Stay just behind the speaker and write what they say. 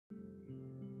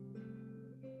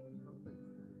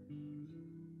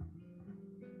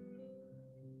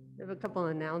I have a couple of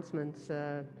announcements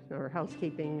or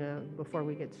housekeeping before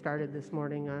we get started this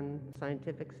morning on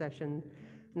scientific session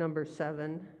number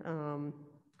 7. To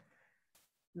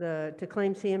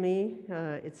claim CME,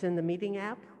 it's in the meeting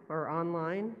app or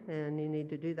online, and you need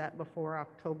to do that before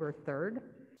October 3rd.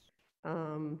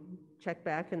 Check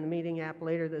back in the meeting app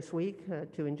later this week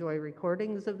to enjoy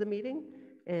recordings of the meeting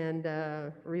and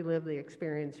relive the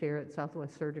experience here at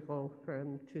Southwest Surgical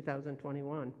from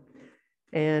 2021.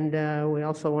 And we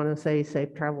also want to say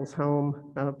safe travels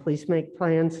home. Please make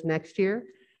plans next year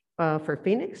for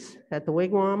Phoenix at the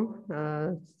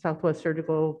Wigwam. Southwest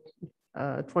Surgical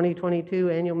 2022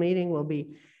 annual meeting will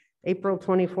be April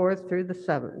 24th through the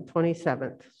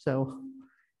 27th. So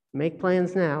make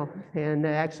plans now. And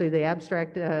actually the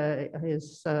abstract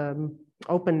is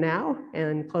open now,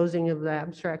 and closing of the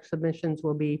abstract submissions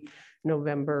will be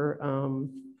November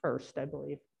 1st, I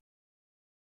believe.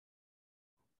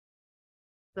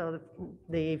 So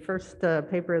the first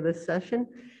paper of this session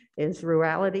is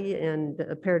rurality and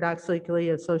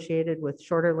paradoxically associated with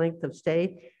shorter length of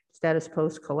stay, status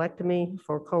post colectomy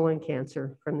for colon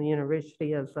cancer from the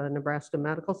University of Nebraska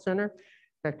Medical Center.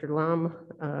 Dr. Lam,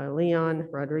 Leon,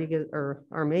 Rodriguez, or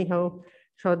Armejo,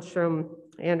 Chodstrom,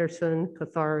 Anderson,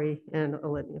 Kathari, and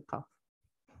Olitnikov.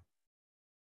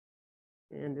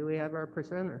 And do we have our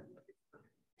presenter?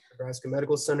 Nebraska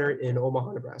Medical Center in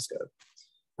Omaha, Nebraska.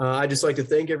 I'd just like to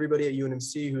thank everybody at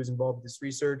UNMC who's involved with this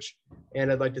research,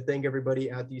 and I'd like to thank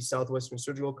everybody at the Southwestern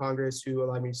Surgical Congress who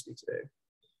allowed me to speak today.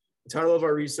 The title of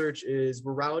our research is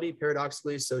Rurality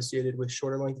Paradoxically Associated with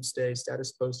Shorter Length of Stay,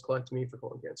 Status Post Colectomy for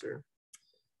Colon Cancer.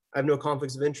 I have no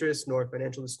conflicts of interest nor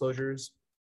financial disclosures.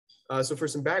 So for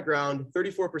some background,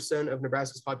 34% of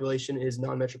Nebraska's population is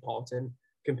non-metropolitan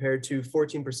compared to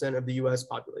 14% of the US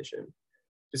population.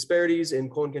 Disparities in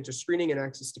colon cancer screening and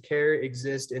access to care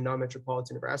exist in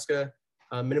non-metropolitan Nebraska.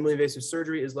 Minimally invasive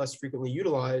surgery is less frequently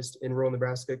utilized in rural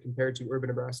Nebraska compared to urban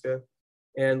Nebraska.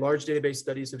 And large database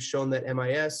studies have shown that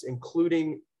MIS,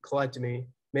 including colectomy,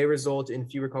 may result in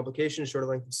fewer complications, shorter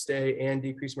length of stay, and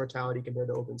decreased mortality compared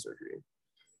to open surgery.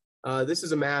 This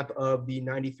is a map of the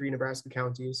 93 Nebraska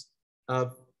counties.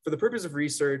 For the purpose of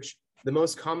research, the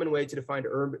most common way to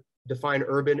define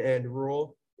urban and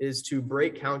rural is to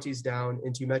break counties down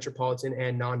into metropolitan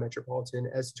and non-metropolitan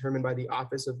as determined by the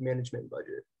Office of Management and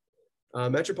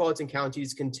Budget. Metropolitan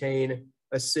counties contain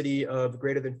a city of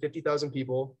greater than 50,000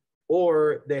 people,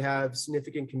 or they have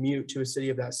significant commute to a city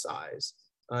of that size.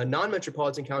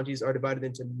 Non-metropolitan counties are divided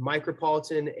into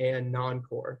micropolitan and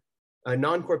non-core.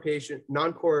 Non-core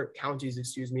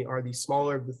counties, are the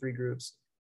smaller of the three groups,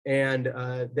 and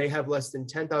they have less than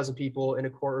 10,000 people in a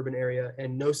core urban area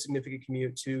and no significant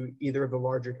commute to either of the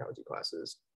larger county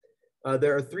classes.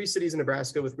 There are 3 cities in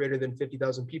Nebraska with greater than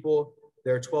 50,000 people.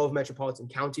 There are 12 metropolitan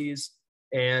counties,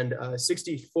 and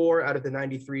 64 out of the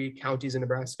 93 counties in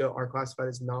Nebraska are classified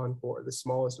as non-core, the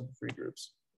smallest of the 3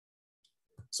 groups.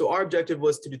 So our objective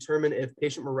was to determine if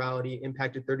patient mortality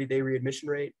impacted 30-day readmission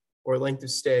rate or length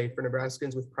of stay for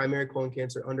Nebraskans with primary colon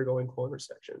cancer undergoing colon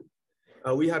resection.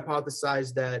 We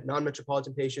hypothesized that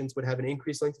non-metropolitan patients would have an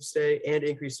increased length of stay and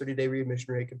increased 30-day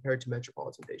readmission rate compared to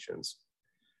metropolitan patients.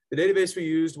 The database we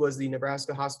used was the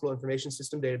Nebraska Hospital Information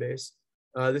System database.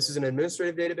 This is an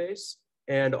administrative database,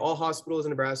 and all hospitals in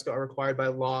Nebraska are required by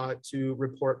law to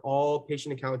report all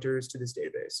patient encounters to this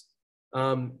database.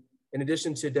 In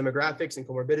addition to demographics and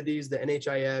comorbidities, the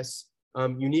NHIS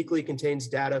uniquely contains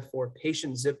data for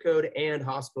patient zip code and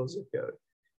hospital zip code.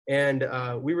 And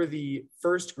we were the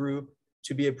first group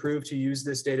to be approved to use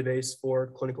this database for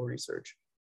clinical research.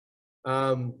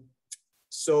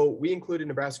 So we included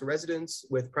Nebraska residents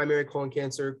with primary colon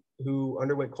cancer who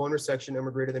underwent colon resection and were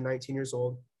greater than 19 years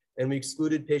old. And we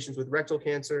excluded patients with rectal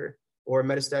cancer or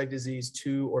metastatic disease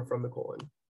to or from the colon.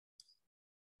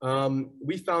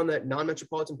 We found that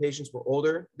non-metropolitan patients were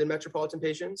older than metropolitan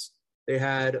patients. They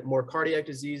had more cardiac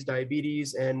disease,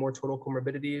 diabetes, and more total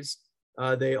comorbidities.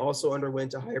 They also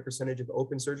underwent a higher percentage of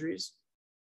open surgeries.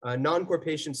 Non-core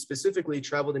patients specifically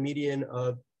traveled a median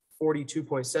of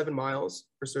 42.7 miles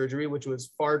for surgery, which was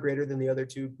far greater than the other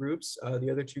 2 groups. The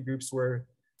other 2 groups were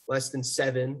less than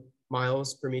 7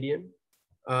 miles per median.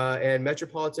 And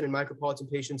metropolitan and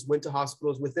micropolitan patients went to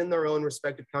hospitals within their own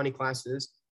respective county classes,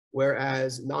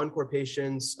 whereas non-core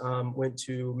patients went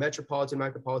to metropolitan,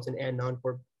 micropolitan, and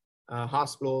non-core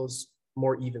hospitals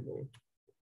more evenly.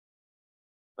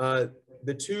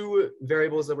 The 2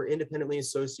 variables that were independently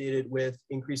associated with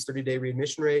increased 30-day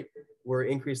readmission rate were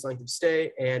increased length of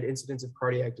stay and incidence of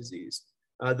cardiac disease.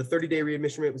 The 30-day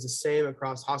readmission rate was the same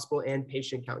across hospital and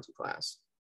patient county class.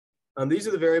 These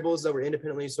are the variables that were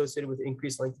independently associated with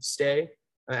increased length of stay.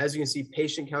 As you can see,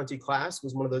 patient county class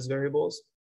was one of those variables.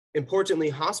 Importantly,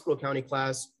 hospital county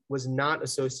class was not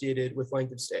associated with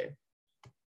length of stay.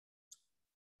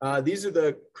 These are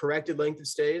the corrected length of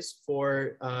stays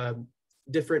for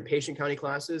different patient county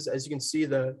classes. As you can see,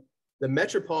 the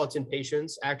metropolitan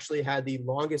patients actually had the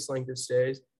longest length of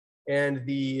stays, and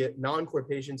the non-core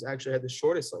patients actually had the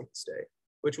shortest length of stay,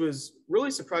 which was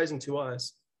really surprising to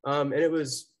us. And it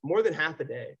was more than half a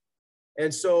day.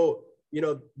 And so, you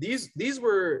know, these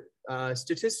were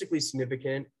statistically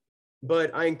significant,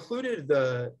 but I included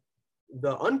the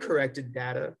uncorrected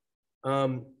data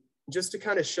just to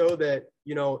kind of show that,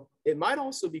 you know, it might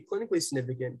also be clinically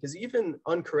significant, because even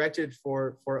uncorrected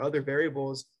for other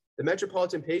variables, the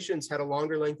metropolitan patients had a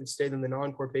longer length of stay than the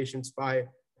non-core patients by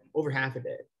over half a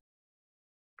day.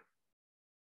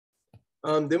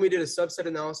 Then we did a subset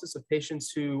analysis of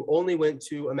patients who only went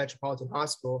to a metropolitan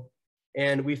hospital,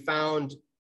 and we found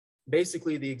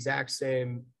basically the exact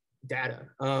same data.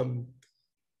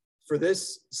 For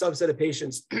this subset of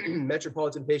patients,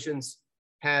 metropolitan patients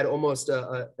had almost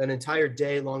an entire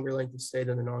day longer length of stay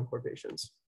than the non-core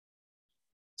patients.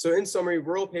 So in summary,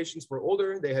 rural patients were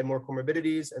older, they had more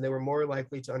comorbidities, and they were more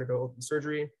likely to undergo open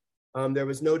surgery. There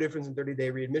was no difference in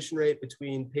 30-day readmission rate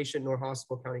between patient nor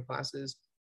hospital county classes.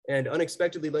 And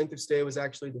unexpectedly, length of stay was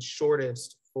actually the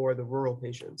shortest for the rural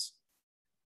patients.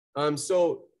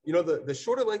 So, you know, the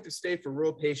shorter length of stay for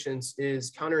rural patients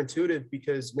is counterintuitive,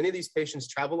 because many of these patients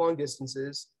travel long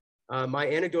distances. My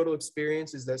anecdotal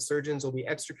experience is that surgeons will be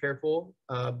extra careful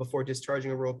before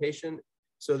discharging a rural patient,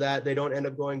 so that they don't end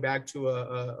up going back to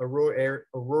a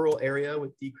rural area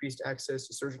with decreased access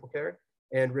to surgical care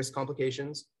and risk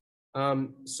complications.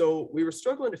 So we were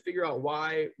struggling to figure out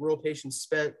why rural patients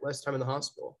spent less time in the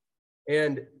hospital.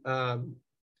 And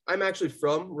I'm actually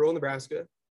from rural Nebraska,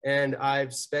 and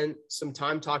I've spent some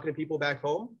time talking to people back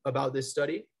home about this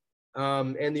study.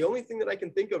 And the only thing that I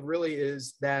can think of really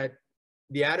is that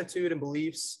the attitude and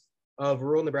beliefs of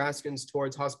rural Nebraskans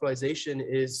towards hospitalization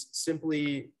is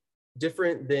simply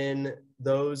different than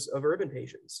those of urban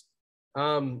patients.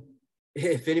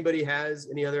 If anybody has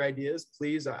any other ideas,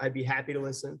 please, I'd be happy to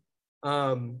listen.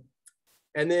 And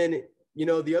then, you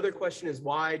know, the other question is,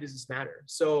 why does this matter?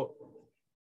 So,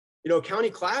 you know, county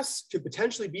class could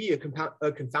potentially be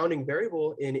a confounding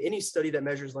variable in any study that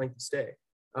measures length of stay.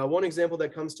 One example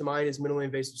that comes to mind is minimally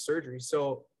invasive surgery.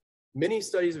 So many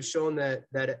studies have shown that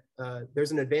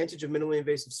there's an advantage of minimally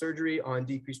invasive surgery on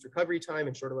decreased recovery time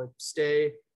and shorter length of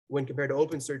stay when compared to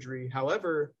open surgery.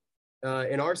 However,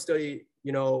 in our study,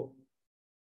 you know,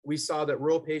 we saw that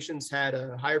rural patients had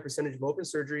a higher percentage of open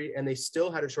surgery, and they still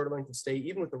had a shorter length of stay,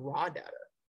 even with the raw data.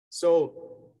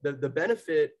 So the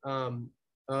benefit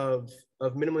of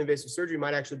minimally invasive surgery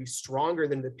might actually be stronger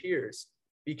than it appears,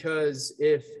 because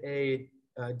if a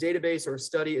database or a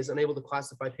study is unable to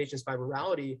classify patients by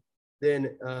rurality,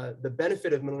 then the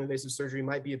benefit of minimally invasive surgery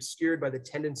might be obscured by the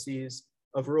tendencies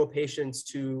of rural patients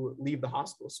to leave the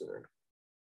hospital sooner.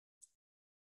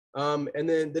 And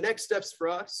then the next steps for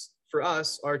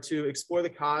us are to explore the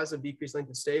cause of decreased length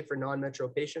of stay for non-metro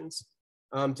patients,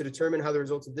 to determine how the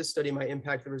results of this study might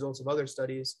impact the results of other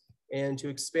studies, and to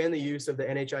expand the use of the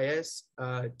NHIS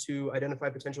to identify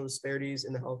potential disparities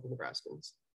in the health of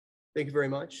Nebraskans. Thank you very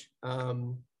much.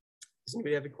 Does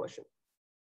anybody have a question?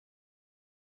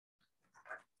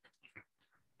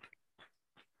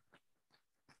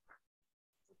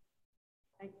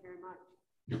 Thank you very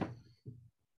much.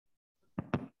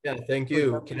 Yeah, thank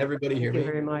you. Can everybody hear me? Thank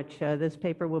you very much. This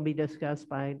paper will be discussed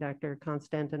by Dr.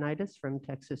 Constantinides from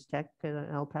Texas Tech,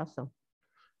 El Paso.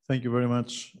 Thank you very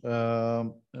much. A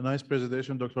nice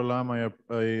presentation, Dr. Lam.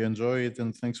 I enjoy it,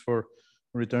 and thanks for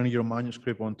returning your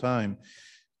manuscript on time.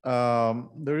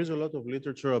 There is a lot of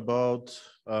literature about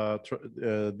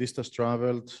distance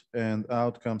traveled and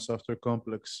outcomes after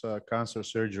complex cancer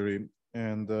surgery.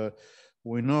 And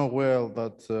we know well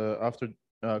that after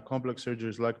complex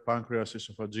surgeries like pancreas,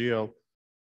 esophageal,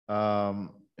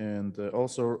 and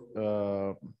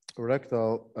also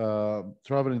rectal,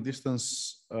 traveling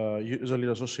distance usually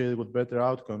associated with better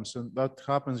outcomes. And that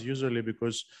happens usually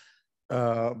because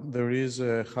there is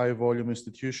a high volume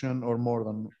institution, or more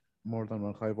than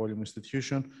one high volume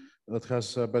institution, that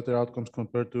has better outcomes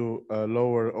compared to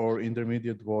lower or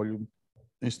intermediate volume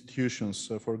institutions.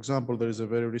 For example, there is a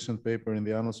very recent paper in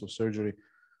the Annals of Surgery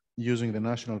using the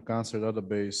National Cancer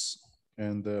Database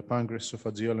and pancreas,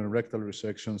 esophageal, and rectal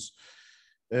resections.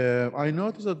 I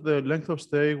noticed that the length of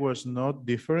stay was not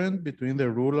different between the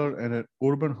rural and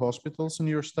urban hospitals in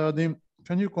your study.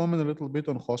 Can you comment a little bit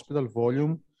on hospital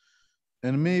volume?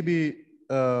 And maybe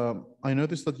I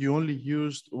noticed that you only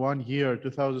used 1 year,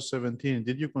 2017.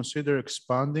 Did you consider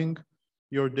expanding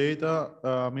your data.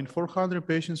 I mean, 400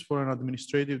 patients for an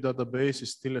administrative database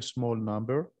is still a small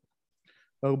number.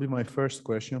 That will be my first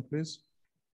question, please.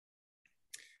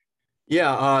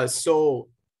 Yeah, so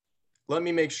let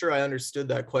me make sure I understood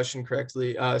that question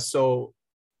correctly. So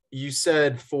you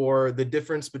said for the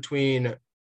difference between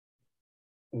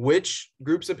which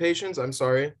groups of patients? I'm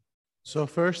sorry. So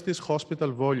first is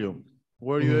hospital volume.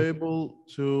 Were you able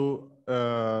to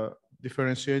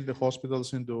differentiate the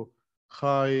hospitals into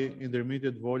high,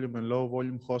 intermediate volume and low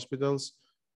volume hospitals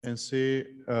and see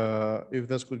if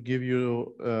that could give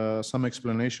you some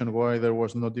explanation why there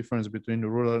was no difference between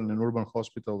rural and urban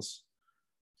hospitals?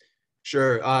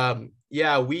 Sure.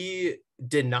 Yeah, we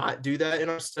did not do that in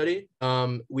our study.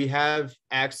 We have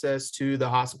access to the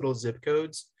hospital zip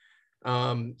codes.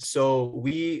 So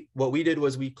what we did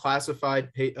was we classified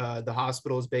the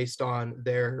hospitals based on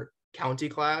their county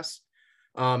class,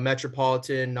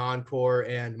 metropolitan, non-core,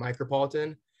 and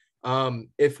micropolitan.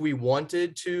 If we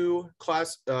wanted to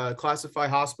classify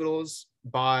hospitals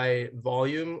by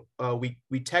volume,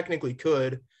 we technically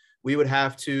could. We would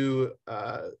have to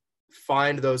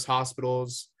find those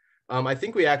hospitals. I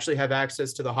think we actually have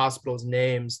access to the hospitals'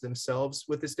 names themselves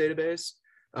with this database,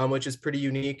 which is pretty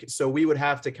unique. So we would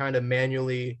have to kind of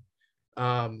manually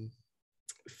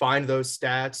find those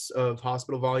stats of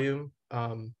hospital volume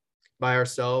by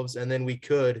ourselves, and then we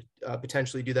could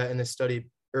potentially do that in this study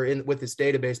or with this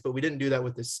database, but we didn't do that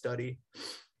with this study.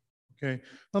 Okay,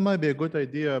 that might be a good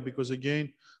idea because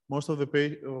again, most of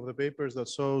the papers that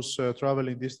shows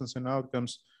traveling distance and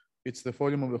outcomes, it's the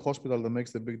volume of the hospital that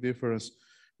makes the big difference.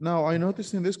 Now, I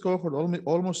noticed in this cohort,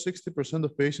 almost 60%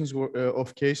 of patients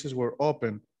of cases were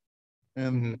open.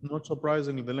 And not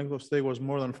surprisingly, the length of stay was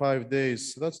more than 5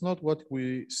 days. That's not what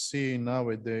we see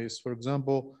nowadays. For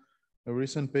example, a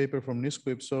recent paper from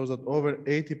NISQIP shows that over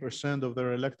 80% of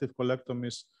their elective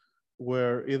colectomies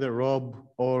were either ROB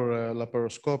or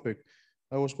laparoscopic.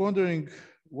 I was wondering,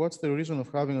 what's the reason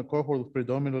of having a cohort of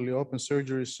predominantly open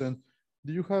surgeries? And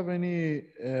do you have any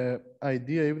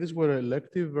idea if these were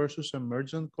elective versus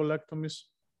emergent colectomies?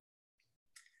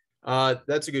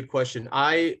 That's a good question.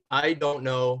 I don't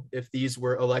know if these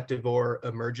were elective or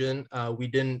emergent. We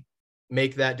didn't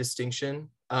make that distinction.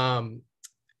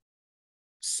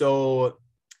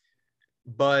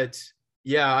 But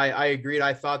yeah, I agreed.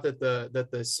 I thought that the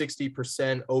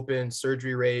 60% open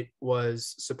surgery rate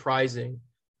was surprising.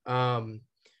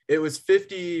 It was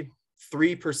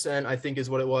 53%, I think, is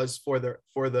what it was for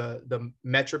the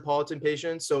metropolitan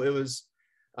patients. So it was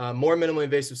more minimally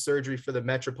invasive surgery for the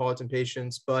metropolitan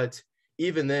patients, but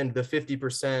even then, the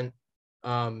 50%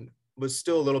 was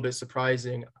still a little bit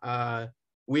surprising.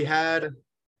 We had,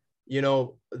 you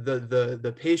know,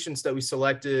 the patients that we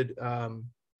selected,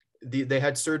 they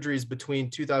had surgeries between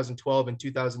 2012 and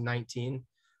 2019.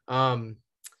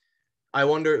 I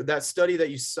wonder, that study that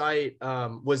you cite,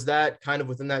 was that kind of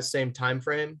within that same time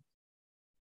frame?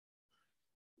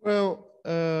 Well,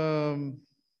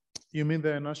 you mean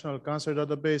the National Cancer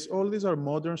Database? All these are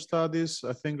modern studies.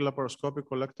 I think laparoscopic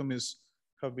colectomies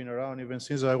have been around even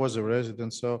since I was a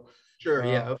resident. So sure,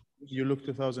 yeah. You look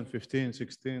 2015,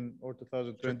 16, or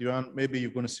 2021, maybe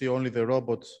you're going to see only the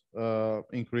robots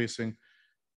increasing.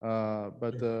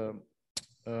 But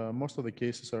most of the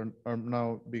cases are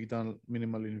now being done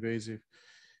minimally invasive.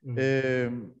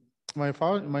 My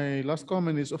last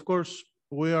comment is, of course,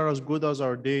 we are as good as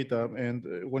our data. And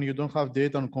when you don't have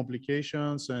data on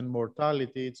complications and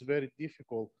mortality, it's very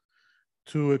difficult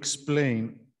to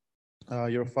explain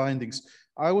your findings.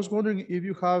 I was wondering if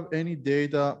you have any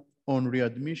data on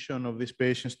readmission of these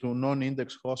patients to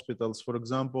non-index hospitals. For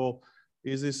example,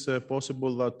 is this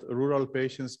possible that rural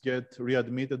patients get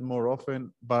readmitted more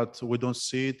often, but we don't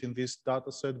see it in this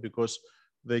data set because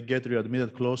they get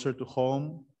readmitted closer to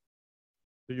home?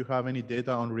 Do you have any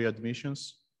data on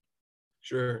readmissions?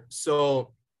 Sure.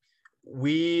 So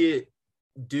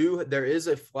there is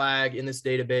a flag in this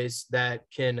database that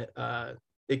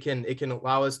it can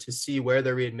allow us to see where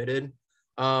they're readmitted.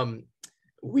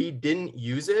 We didn't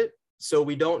use it, so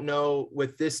we don't know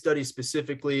with this study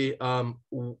specifically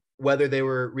whether they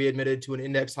were readmitted to an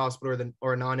index hospital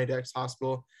or a non-index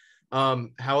hospital.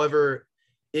 However,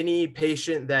 any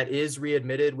patient that is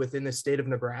readmitted within the state of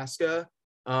Nebraska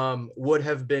would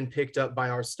have been picked up by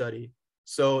our study.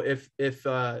 So if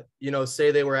you know,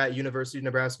 say they were at University of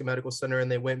Nebraska Medical Center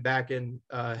and they went back and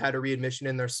had a readmission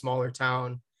in their smaller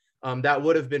town, that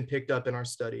would have been picked up in our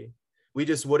study. We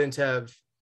just wouldn't have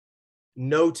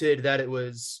noted that it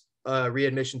was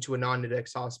readmission to a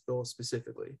non-index hospital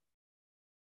specifically.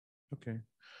 Okay,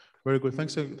 very good.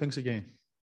 Thanks again.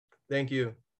 Thank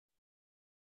you.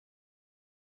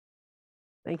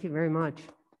 Thank you very much.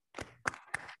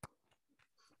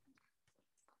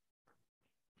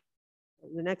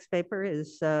 The next paper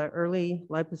is early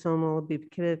liposomal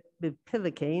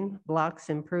bupivacaine blocks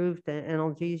improved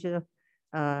analgesia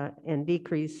and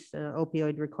decrease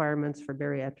opioid requirements for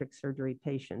bariatric surgery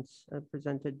patients,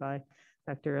 presented by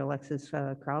Dr. Alexis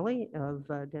Crowley of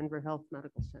Denver Health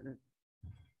Medical Center.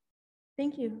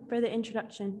 Thank you for the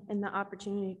introduction and the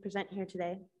opportunity to present here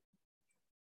today.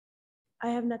 I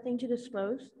have nothing to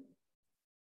disclose.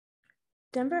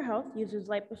 Denver Health uses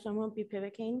liposomal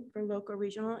bupivacaine for local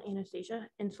regional anesthesia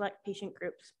in select patient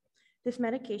groups. This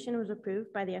medication was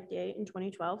approved by the FDA in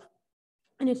 2012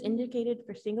 and is indicated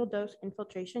for single-dose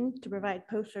infiltration to provide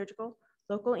post-surgical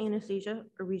local anesthesia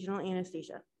or regional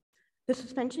anesthesia. The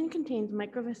suspension contains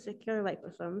microvesicular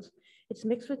liposomes. It's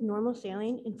mixed with normal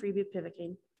saline and free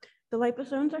bupivacaine. The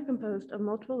liposomes are composed of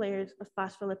multiple layers of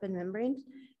phospholipid membranes,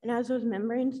 and as those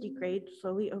membranes degrade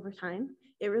slowly over time,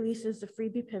 it releases the free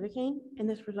bupivacaine, and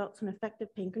this results in effective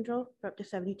pain control for up to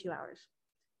 72 hours.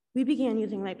 We began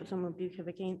using liposomal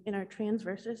bupivacaine in our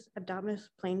transversus abdominis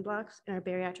plane blocks in our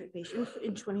bariatric patients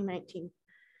in 2019.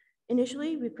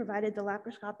 Initially, we provided the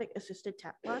laparoscopic assisted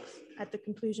tap blocks at the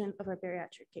conclusion of our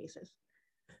bariatric cases.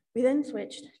 We then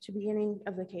switched to beginning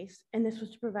of the case, and this was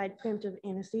to provide preemptive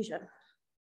anesthesia.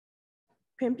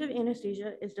 Preemptive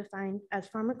anesthesia is defined as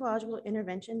pharmacological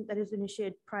intervention that is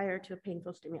initiated prior to a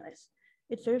painful stimulus.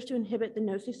 It serves to inhibit the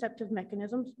nociceptive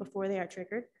mechanisms before they are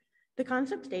triggered. The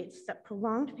concept states that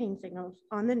prolonged pain signals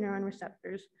on the neuron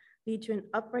receptors lead to an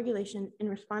upregulation in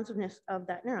responsiveness of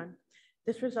that neuron.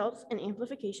 This results in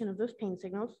amplification of those pain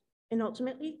signals and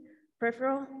ultimately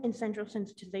peripheral and central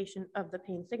sensitization of the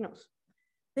pain signals.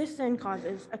 This then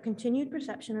causes a continued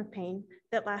perception of pain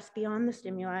that lasts beyond the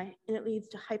stimuli, and it leads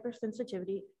to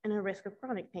hypersensitivity and a risk of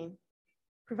chronic pain.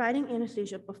 Providing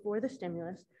anesthesia before the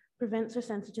stimulus prevents the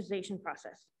sensitization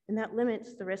process, and that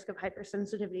limits the risk of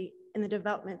hypersensitivity and the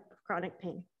development of chronic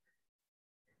pain.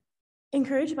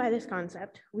 Encouraged by this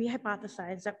concept, we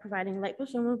hypothesized that providing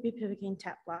liposomal bupivacaine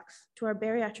tap blocks to our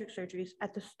bariatric surgeries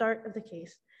at the start of the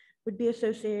case would be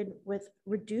associated with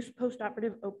reduced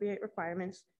postoperative opioid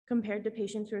requirements compared to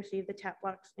patients who receive the tap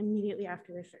blocks immediately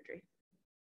after their surgery.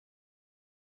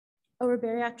 Our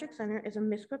bariatric center is a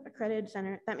MISQUIP accredited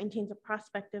center that maintains a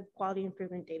prospective quality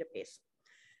improvement database.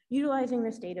 Utilizing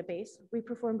this database, we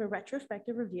performed a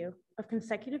retrospective review of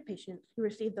consecutive patients who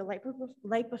received the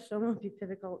liposomal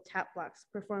bupivacaine tap blocks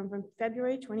performed from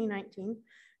February 2019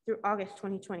 through August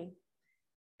 2020.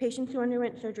 Patients who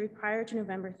underwent surgery prior to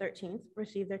November 13th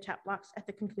received their tap blocks at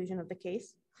the conclusion of the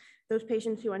case. Those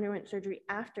patients who underwent surgery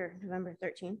after November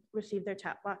 13th received their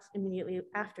tap blocks immediately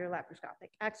after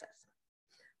laparoscopic access.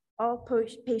 All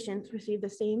patients received the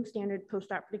same standard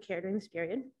postoperative care during this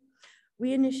period.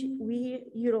 We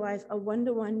utilize a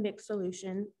 1-to-1 mixed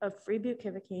solution of free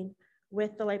bupivacaine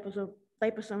with the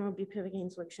liposomal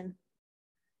bupivacaine solution.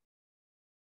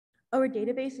 Our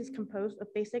database is composed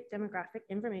of basic demographic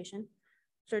information,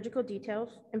 surgical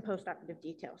details, and postoperative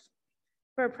details.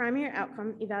 For a primary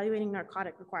outcome evaluating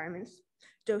narcotic requirements,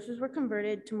 doses were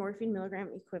converted to morphine milligram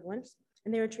equivalents,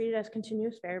 and they were treated as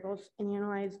continuous variables and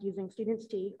analyzed using Student's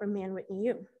T or Mann-Whitney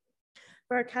U.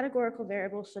 For our categorical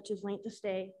variables such as length of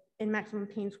stay and maximum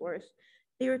pain scores,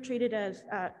 they were treated as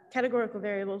categorical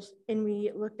variables, and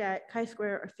we looked at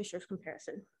chi-square or Fisher's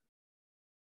comparison.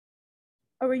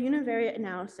 Our univariate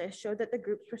analysis showed that the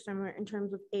groups were similar in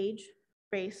terms of age,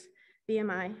 race,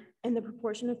 BMI, and the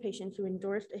proportion of patients who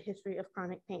endorsed a history of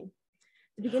chronic pain.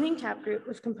 The beginning TAP group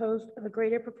was composed of a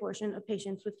greater proportion of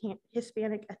patients with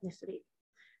Hispanic ethnicity.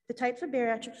 The types of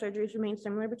bariatric surgeries remain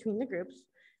similar between the groups,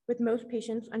 with most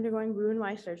patients undergoing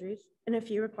Roux-en-Y surgeries and a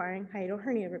few requiring hiatal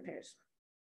hernia repairs.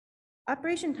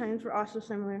 Operation times were also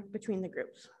similar between the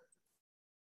groups.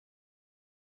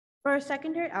 For our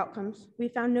secondary outcomes, we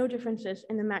found no differences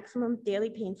in the maximum daily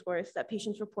pain scores that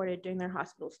patients reported during their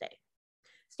hospital stay.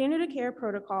 Standard of care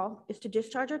protocol is to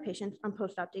discharge our patients on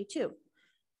post-op day 2.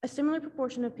 A similar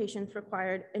proportion of patients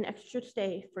required an extra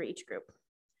stay for each group.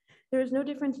 There is no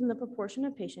difference in the proportion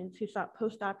of patients who sought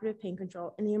post-operative pain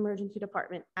control in the emergency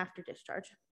department after discharge.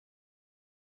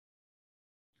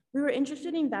 We were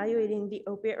interested in evaluating the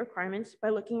opiate requirements by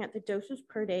looking at the doses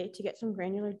per day to get some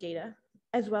granular data,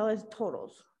 as well as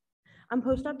totals. On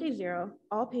post-op day 0,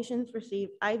 all patients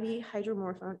received IV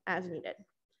hydromorphone as needed.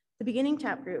 The beginning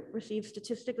TAP group received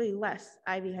statistically less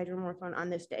IV hydromorphone on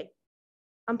this day.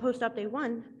 On post-op day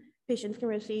 1, patients can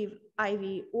receive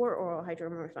IV or oral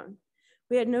hydromorphone.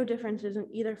 We had no differences in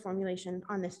either formulation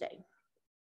on this day.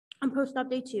 On post-op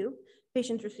day 2,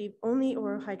 patients received only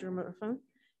oral hydromorphone.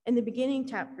 In the beginning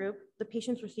TAP group, the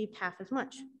patients received half as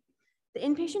much. The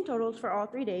inpatient totals for all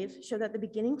 3 days show that the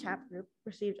beginning TAP group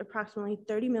received approximately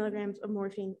 30 milligrams of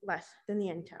morphine less than the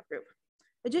end TAP group.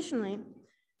 Additionally,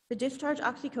 the discharge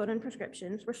oxycodone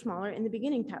prescriptions were smaller in the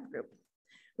beginning TAP group.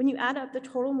 When you add up the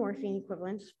total morphine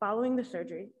equivalents following the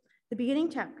surgery, the beginning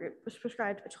TAP group was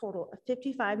prescribed a total of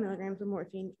 55 milligrams of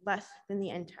morphine less than the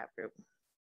end TAP group.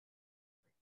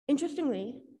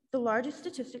 Interestingly, the largest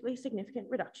statistically significant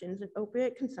reductions in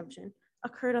opioid consumption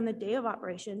occurred on the day of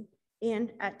operation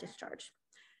and at discharge.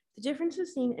 The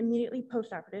differences seen immediately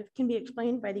postoperative can be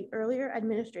explained by the earlier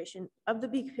administration of the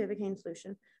bupivacaine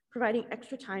solution, providing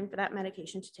extra time for that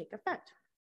medication to take effect.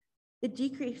 The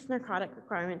decreased narcotic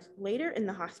requirements later in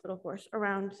the hospital course,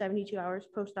 around 72 hours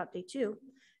post-op day 2,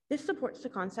 this supports the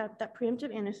concept that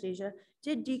preemptive anesthesia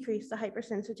did decrease the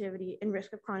hypersensitivity and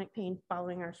risk of chronic pain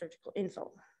following our surgical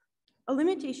insult. A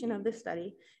limitation of this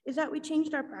study is that we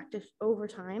changed our practice over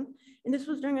time, and this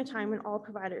was during a time when all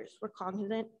providers were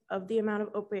cognizant of the amount of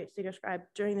opiates they prescribed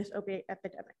during this opiate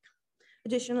epidemic.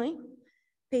 Additionally,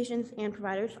 patients and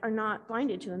providers are not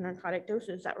blinded to the narcotic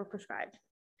doses that were prescribed,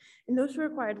 and those who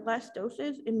required less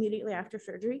doses immediately after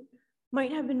surgery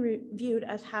might have been viewed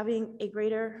as having a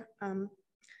greater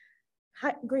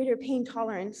pain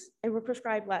tolerance and were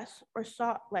prescribed less or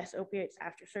sought less opiates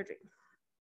after surgery.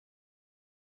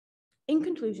 In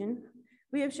conclusion,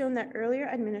 we have shown that earlier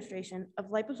administration of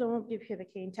liposomal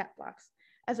bupivacaine TAP blocks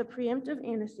as a preemptive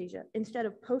anesthesia instead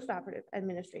of postoperative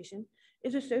administration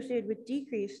is associated with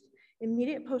decreased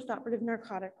immediate postoperative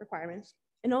narcotic requirements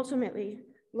and ultimately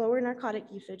lower narcotic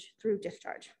usage through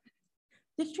discharge.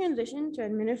 This transition to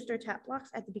administer TAP blocks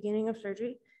at the beginning of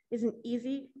surgery is an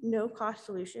easy, no-cost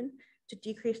solution to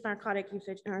decrease narcotic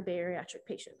usage in our bariatric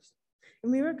patients.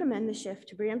 And we recommend the shift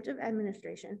to preemptive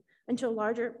administration until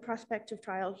larger prospective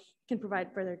trials can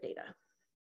provide further data.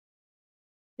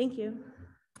 Thank you.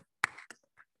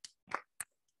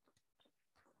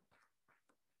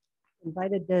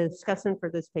 Invited discussant for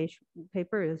this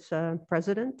paper is now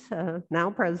President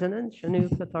Shanu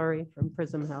Pathari from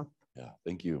Prism Health. Yeah,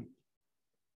 thank you.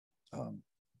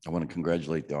 I want to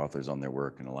congratulate the authors on their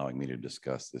work and allowing me to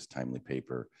discuss this timely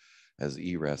paper, as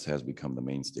ERAS has become the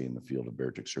mainstay in the field of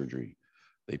bariatric surgery.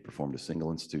 They performed a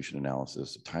single institution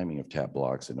analysis of timing of TAP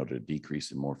blocks and noted a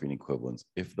decrease in morphine equivalents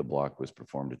if the block was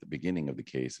performed at the beginning of the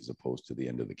case as opposed to the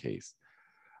end of the case.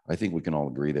 I think we can all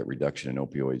agree that reduction in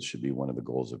opioids should be one of the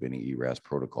goals of any ERAS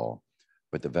protocol,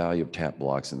 but the value of TAP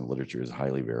blocks in the literature is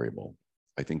highly variable.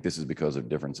 I think this is because of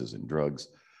differences in drugs,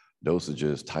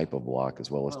 dosages, type of block, as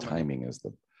well as timing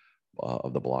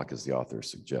of the block as the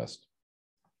authors suggest.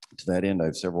 To that end, I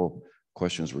have several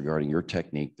questions regarding your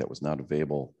technique that was not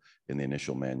available in the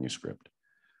initial manuscript.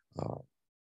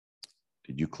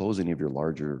 Did you close any of your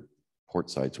larger port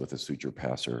sites with a suture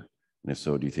passer? And if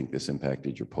so, do you think this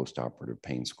impacted your postoperative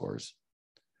pain scores?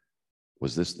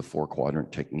 Was this the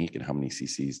 4-quadrant technique, and how many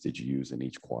cc's did you use in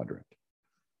each quadrant?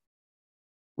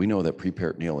 We know that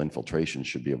preperitoneal infiltration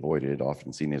should be avoided,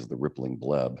 often seen as the rippling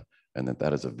bleb, and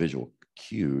that is a visual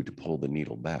cue to pull the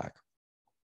needle back.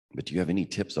 But do you have any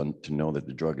tips to know that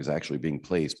the drug is actually being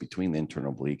placed between the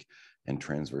internal oblique and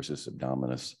transversus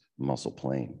abdominis muscle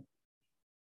plane?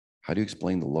 How do you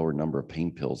explain the lower number of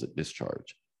pain pills at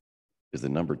discharge? Is the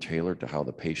number tailored to how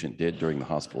the patient did during the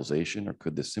hospitalization, or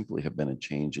could this simply have been a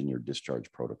change in your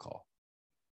discharge protocol?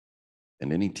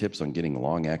 And any tips on getting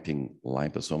long-acting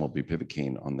liposomal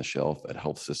bupivacaine on the shelf at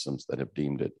health systems that have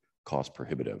deemed it cost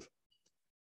prohibitive?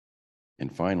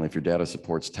 And finally, if your data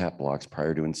supports TAP blocks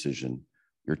prior to incision,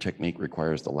 your technique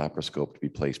requires the laparoscope to be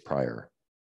placed prior.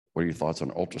 What are your thoughts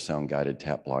on ultrasound-guided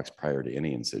TAP blocks prior to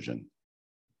any incision?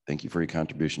 Thank you for your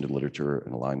contribution to the literature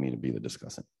and allowing me to be the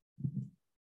discussant.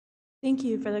 Thank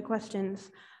you for the questions.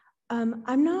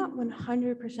 I'm not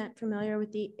 100% familiar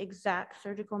with the exact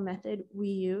surgical method we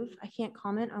use. I can't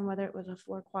comment on whether it was a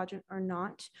 4-quadrant or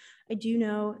not. I do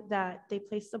know that they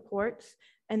place the ports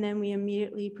and then we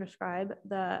immediately prescribe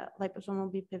the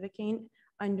liposomal bupivacaine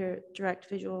under direct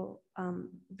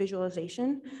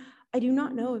visualization. I do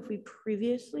not know if we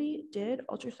previously did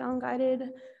ultrasound-guided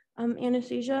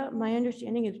anesthesia. My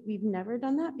understanding is we've never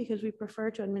done that because we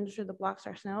prefer to administer the blocks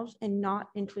ourselves and not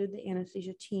include the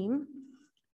anesthesia team.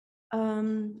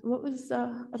 What was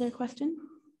the other question?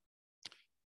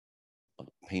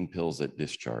 Pain pills at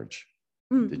discharge.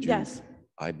 Did you yes.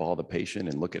 eyeball the patient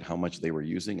and look at how much they were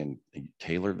using and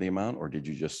tailor the amount, or did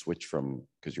you just switch from,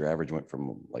 because your average went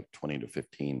from like 20 to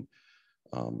 15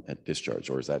 at discharge,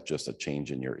 or is that just a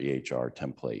change in your EHR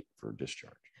template for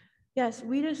discharge? Yes,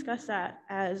 we discussed that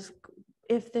as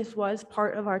if this was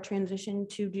part of our transition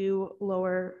to do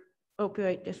lower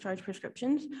opioid discharge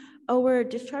prescriptions. Our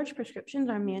discharge prescriptions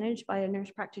are managed by a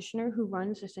nurse practitioner who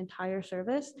runs this entire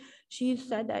service. She's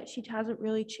said that she hasn't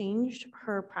really changed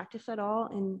her practice at all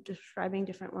in describing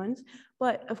different ones.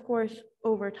 But of course,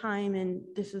 over time, and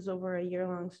this is over a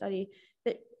year-long study,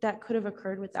 that could have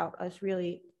occurred without us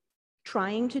really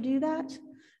trying to do that.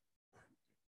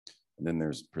 And then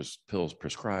there's pills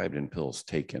prescribed and pills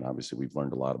taken. Obviously, we've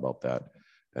learned a lot about that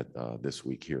at this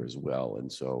week here as well.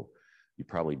 And so you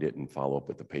probably didn't follow up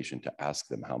with the patient to ask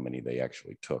them how many they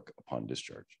actually took upon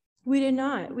discharge. We did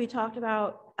not. We talked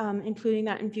about including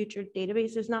that in future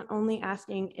databases, not only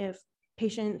asking if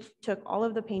patients took all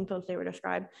of the pain pills they were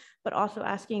prescribed, but also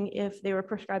asking if they were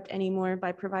prescribed any more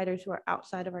by providers who are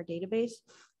outside of our database.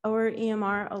 Our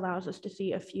EMR allows us to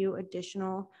see a few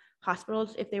additional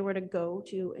hospitals if they were to go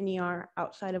to an ER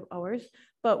outside of ours,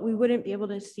 but we wouldn't be able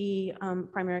to see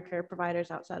primary care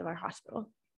providers outside of our hospital.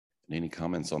 And any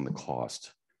comments on the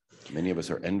cost? Many of us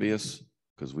are envious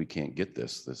because we can't get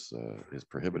this. This is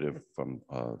prohibitive from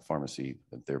Pharmacy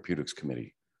and Therapeutics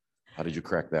Committee. How did you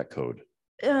crack that code?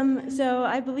 So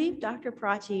I believe Dr.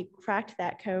 Prati cracked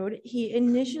that code. He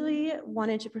initially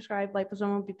wanted to prescribe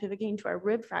liposomal bupivacaine to our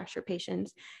rib fracture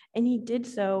patients, and he did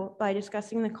so by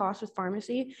discussing the cost with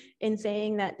pharmacy and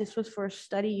saying that this was for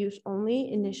study use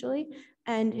only initially.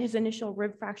 And his initial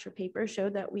rib fracture paper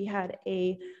showed that we had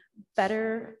a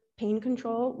better pain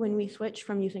control when we switched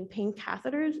from using pain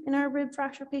catheters in our rib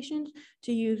fracture patients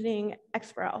to using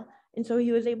Exparel. And so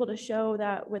he was able to show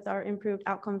that with our improved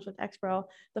outcomes with Exparel,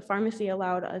 the pharmacy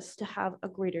allowed us to have a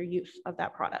greater use of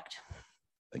that product.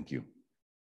 Thank you.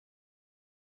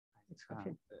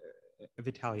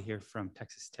 Vitaly here from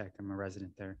Texas Tech. I'm a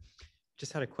resident there.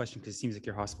 Just had a question because it seems like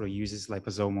your hospital uses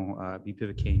liposomal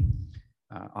bupivacaine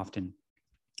often.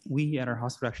 We at our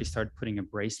hospital actually started putting a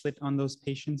bracelet on those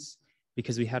patients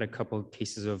because we had a couple of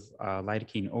cases of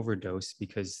lidocaine overdose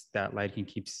because that lidocaine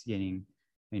keeps getting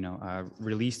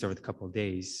released over the couple of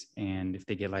days. And if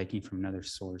they get lidocaine from another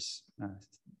source,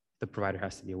 the provider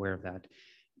has to be aware of that.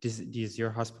 Does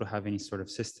your hospital have any sort of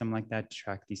system like that to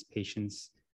track these patients?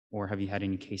 Or have you had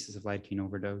any cases of lidocaine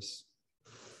overdose?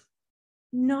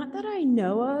 Not that I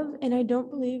know of, and I don't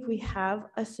believe we have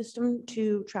a system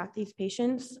to track these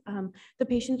patients. The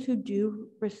patients who do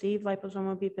receive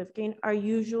liposomal bupivacaine are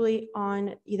usually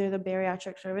on either the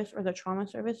bariatric service or the trauma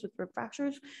service with rib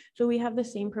fractures. So we have the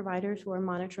same providers who are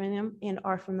monitoring them and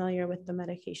are familiar with the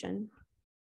medication.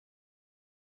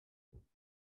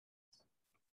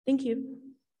 Thank you.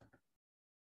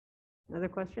 Another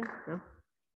question? No?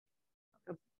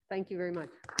 Thank you very much.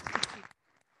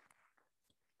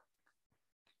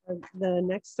 The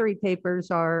next three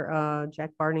papers are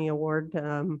Jack Barney Award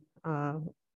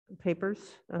papers,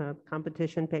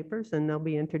 competition papers, and they'll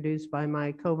be introduced by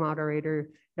my co-moderator,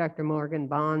 Dr. Morgan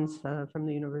Bonds from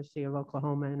the University of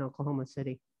Oklahoma in Oklahoma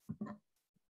City. All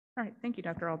right, thank you,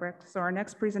 Dr. Albrecht. So our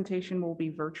next presentation will be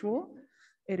virtual.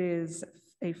 It is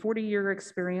a 40-year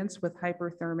experience with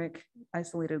hyperthermic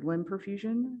isolated limb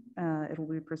perfusion. It will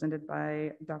be presented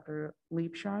by Dr.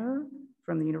 Liebscher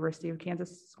from the University of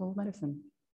Kansas School of Medicine.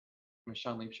 I'm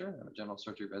Sean Liebscher. I'm a general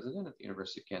surgery resident at the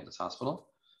University of Kansas Hospital.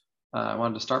 I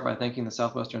wanted to start by thanking the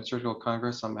Southwestern Surgical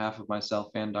Congress on behalf of myself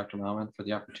and Dr. Malman for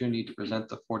the opportunity to present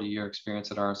the 40-year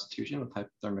experience at our institution with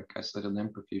hypothermic isolated limb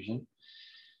perfusion.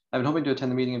 I've been hoping to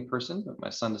attend the meeting in person, but my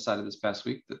son decided this past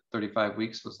week that 35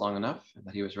 weeks was long enough and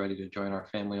that he was ready to join our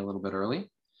family a little bit early.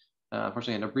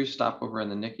 Unfortunately, I had a brief stopover in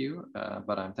the NICU,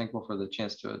 but I'm thankful for the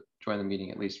chance to join the meeting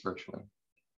at least virtually.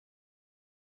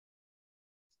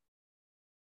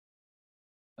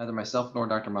 Neither myself nor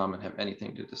Dr. Malman have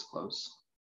anything to disclose.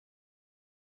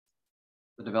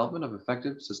 The development of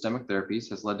effective systemic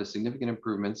therapies has led to significant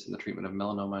improvements in the treatment of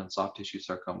melanoma and soft tissue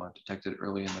sarcoma detected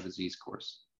early in the disease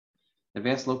course.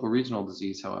 Advanced local regional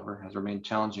disease, however, has remained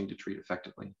challenging to treat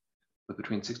effectively, with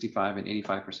between 65 and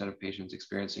 85% of patients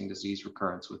experiencing disease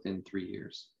recurrence within 3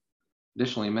 years.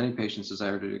 Additionally, many patients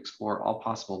desire to explore all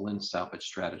possible limb salvage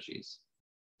strategies.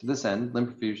 To this end, limb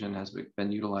perfusion has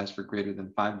been utilized for greater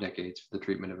than 5 decades for the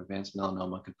treatment of advanced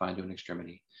melanoma confined to an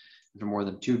extremity, and for more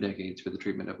than 2 decades for the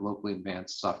treatment of locally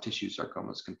advanced soft tissue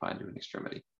sarcomas confined to an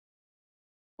extremity.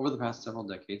 Over the past several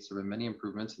decades, there have been many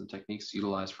improvements in the techniques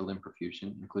utilized for limb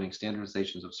perfusion, including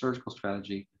standardizations of surgical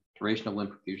strategy, duration of limb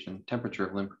perfusion, temperature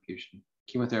of limb perfusion,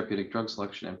 chemotherapeutic drug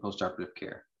selection, and postoperative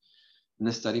care. In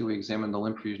this study, we examined the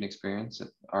limb perfusion experience at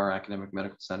our academic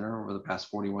medical center over the past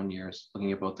 41 years,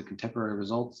 looking at both the contemporary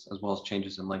results as well as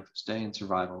changes in length of stay and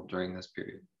survival during this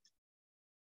period.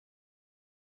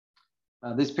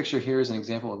 This picture here is an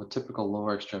example of a typical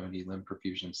lower extremity limb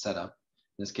perfusion setup,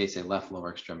 in this case, a left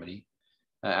lower extremity.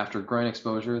 After groin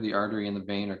exposure, the artery and the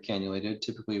vein are cannulated,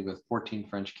 typically with 14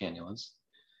 French cannulas.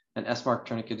 An S-mark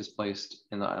tourniquet is placed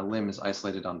and the limb is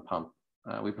isolated on pump.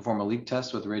 We perform a leak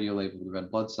test with radiolabeled red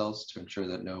blood cells to ensure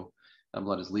that no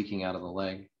blood is leaking out of the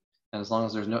leg. And as long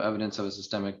as there's no evidence of a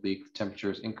systemic leak,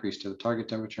 temperature is increased to the target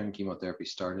temperature and chemotherapy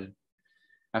started.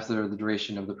 After the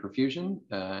duration of the perfusion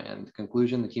and the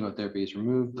conclusion, the chemotherapy is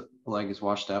removed, the leg is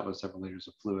washed out with several liters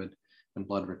of fluid, and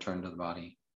blood returned to the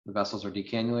body. The vessels are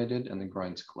decannulated and the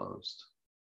groins closed.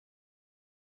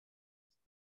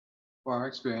 For our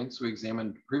experience, we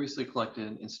examined previously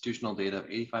collected institutional data of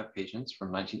 85 patients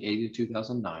from 1980 to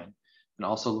 2009, and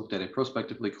also looked at a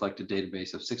prospectively collected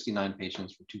database of 69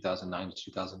 patients from 2009 to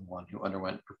 2001 who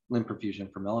underwent limb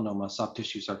perfusion for melanoma, soft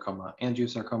tissue sarcoma,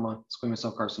 angiosarcoma, squamous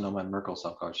cell carcinoma, and Merkel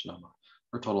cell carcinoma,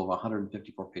 for a total of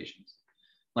 154 patients.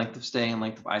 Length of stay and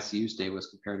length of ICU stay was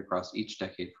compared across each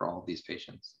decade for all of these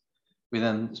patients. We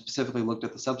then specifically looked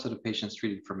at the subset of patients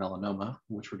treated for melanoma,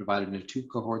 which were divided into two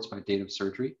cohorts by date of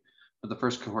surgery, with the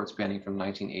first cohort spanning from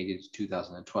 1980 to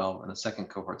 2012, and the second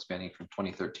cohort spanning from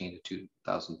 2013 to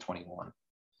 2021.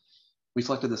 We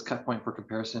selected this cut point for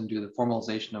comparison due to the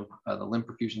formalization of the limb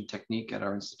perfusion technique at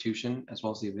our institution, as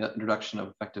well as the introduction of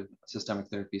effective systemic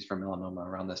therapies for melanoma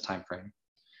around this timeframe.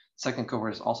 Second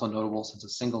cohort is also notable since a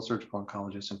single surgical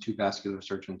oncologist and two vascular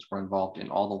surgeons were involved in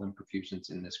all the limb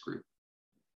perfusions in this group.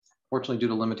 Fortunately, due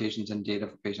to limitations in data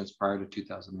for patients prior to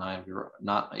 2009, we were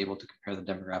not able to compare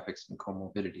the demographics and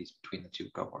comorbidities between the two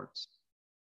cohorts.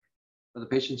 For the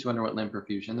patients who underwent limb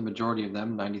perfusion, the majority of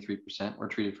them, 93%, were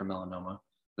treated for melanoma,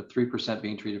 with 3%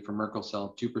 being treated for Merkel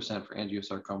cell, 2% for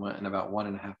angiosarcoma, and about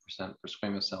 1.5% for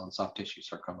squamous cell and soft tissue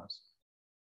sarcomas.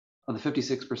 Of the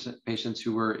 56% patients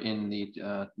who were in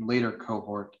the later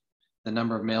cohort, the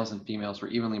number of males and females were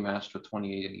evenly matched with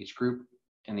 28 in each group,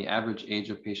 and the average age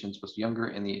of patients was younger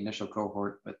in the initial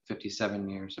cohort with 57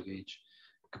 years of age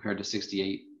compared to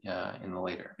 68 in the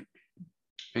later.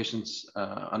 Patients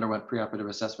underwent preoperative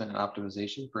assessment and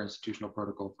optimization for institutional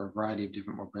protocol for a variety of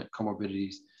different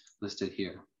comorbidities listed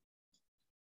here.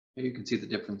 Here you can see the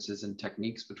differences in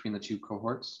techniques between the two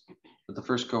cohorts, with the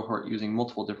first cohort using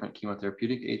multiple different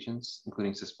chemotherapeutic agents,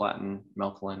 including cisplatin,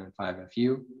 melphalan, and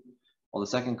 5-FU, while the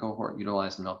second cohort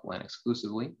utilized melphalan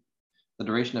exclusively. The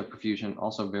duration of perfusion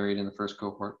also varied in the first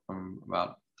cohort from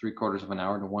about 3/4 of an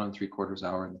hour to 1 3/4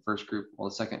 hour in the first group, while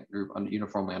the second group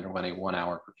uniformly underwent a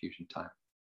 1-hour perfusion time.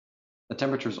 The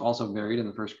temperatures also varied in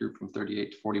the first group from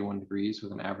 38 to 41 degrees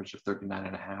with an average of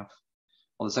 39.5,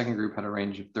 while the second group had a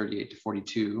range of 38 to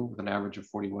 42 with an average of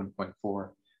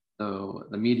 41.4, though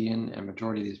the median and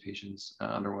majority of these patients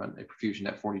underwent a perfusion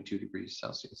at 42 degrees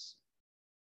Celsius.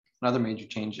 Another major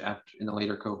change in the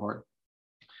later cohort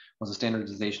was the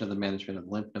standardization of the management of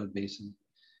the lymph node basin.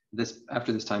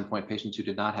 After this time point, patients who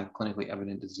did not have clinically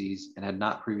evident disease and had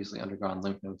not previously undergone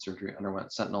lymph node surgery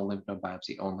underwent sentinel lymph node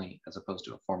biopsy only, as opposed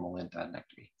to a formal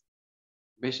lymphadenectomy.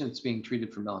 Patients being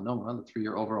treated for melanoma, the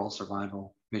 3-year overall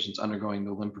survival for patients undergoing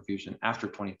the limb perfusion after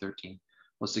 2013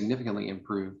 was significantly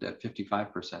improved at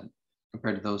 55%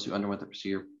 compared to those who underwent the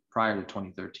procedure prior to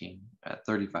 2013 at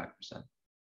 35%.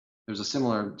 There's a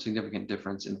similar significant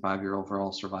difference in 5-year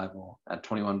overall survival at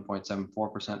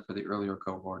 21.74% for the earlier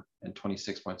cohort and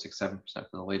 26.67% for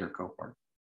the later cohort.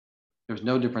 There's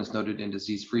no difference noted in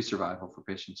disease-free survival for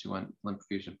patients who went limb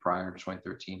perfusion prior to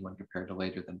 2013 when compared to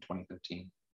later than 2013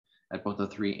 at both the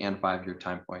 3 and 5-year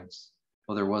time points,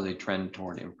 though there was a trend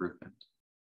toward improvement.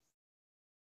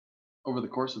 Over the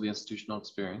course of the institutional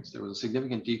experience, there was a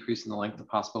significant decrease in the length of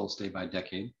hospital stay by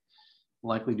decade,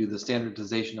 likely due to the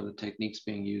standardization of the techniques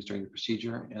being used during the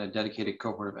procedure and a dedicated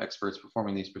cohort of experts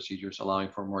performing these procedures, allowing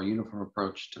for a more uniform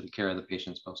approach to the care of the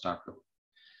patients postoperatively.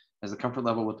 As the comfort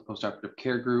level with the postoperative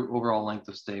care grew, overall length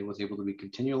of stay was able to be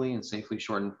continually and safely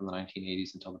shortened from the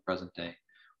 1980s until the present day,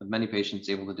 with many patients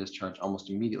able to discharge almost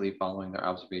immediately following their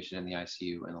observation in the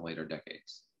ICU in the later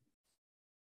decades.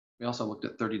 We also looked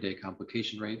at 30-day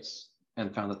complication rates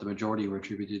and found that the majority were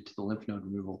attributed to the lymph node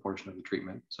removal portion of the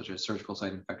treatment, such as surgical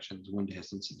site infections, wound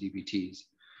dehiscence, and DVTs,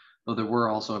 though there were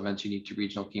also events unique to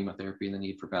regional chemotherapy and the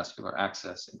need for vascular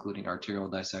access, including arterial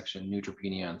dissection,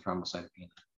 neutropenia, and thrombocytopenia.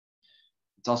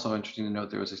 It's also interesting to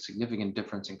note there was a significant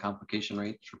difference in complication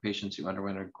rates for patients who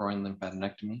underwent a groin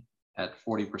lymphadenectomy at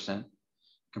 40%,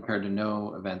 compared to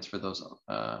no events for those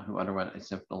who underwent a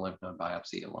simple lymph node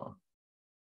biopsy alone.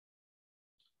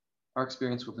 Our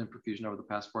experience with lymph perfusion over the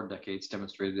past 4 decades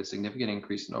demonstrated a significant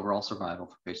increase in overall survival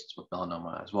for patients with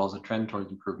melanoma, as well as a trend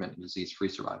towards improvement in disease-free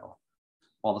survival.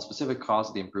 While the specific cause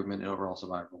of the improvement in overall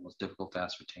survival was difficult to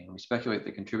ascertain, we speculate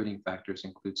that contributing factors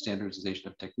include standardization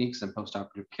of techniques and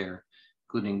postoperative care,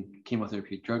 including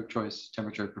chemotherapy drug choice,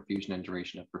 temperature of perfusion, and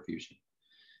duration of perfusion.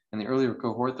 In the earlier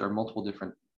cohort, there are multiple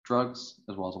different drugs,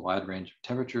 as well as a wide range of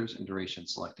temperatures and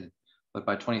durations selected. But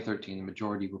by 2013, the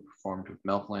majority were performed with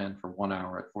melphalan for 1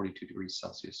 hour at 42 degrees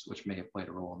Celsius, which may have played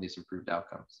a role in these improved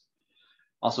outcomes.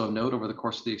 Also of note, over the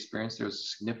course of the experience, there was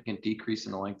a significant decrease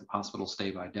in the length of hospital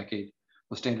stay by a decade,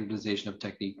 with standardization of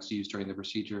techniques used during the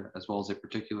procedure, as well as a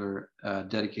particular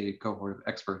dedicated cohort of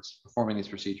experts performing these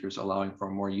procedures, allowing for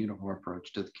a more uniform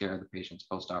approach to the care of the patients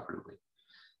postoperatively.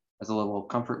 As the level of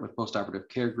comfort with postoperative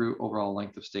care grew, overall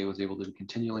length of stay was able to be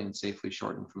continually and safely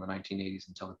shortened from the 1980s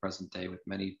until the present day, with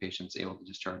many patients able to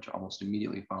discharge almost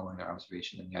immediately following their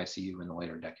observation in the ICU in the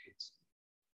later decades.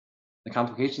 The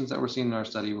complications that were seen in our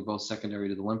study were both secondary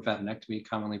to the lymphadenectomy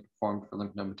commonly performed for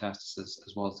lymph node metastasis,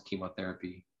 as well as the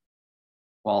chemotherapy.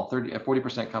 While a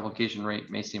 40% complication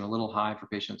rate may seem a little high for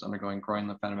patients undergoing groin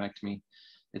lymphadenectomy,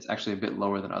 it's actually a bit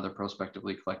lower than other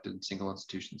prospectively collected single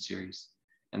institution series.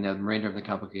 And the remainder of the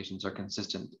complications are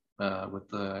consistent with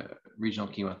the regional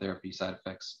chemotherapy side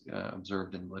effects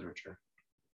observed in literature.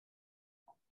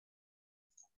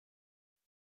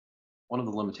 One of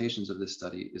the limitations of this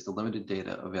study is the limited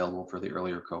data available for the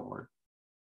earlier cohort.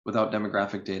 Without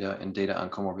demographic data and data on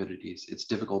comorbidities, it's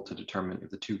difficult to determine if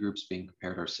the two groups being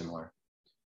compared are similar.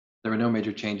 There were no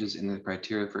major changes in the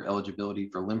criteria for eligibility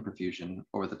for limb perfusion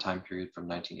over the time period from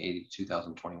 1980 to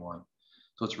 2021.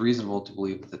 So it's reasonable to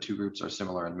believe that the two groups are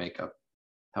similar in makeup.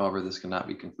 However, this cannot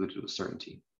be concluded with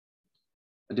certainty.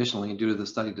 Additionally, due to the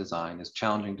study design, it's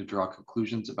challenging to draw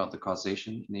conclusions about the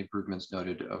causation and the improvements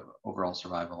noted of overall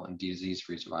survival and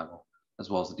disease-free survival, as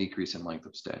well as the decrease in length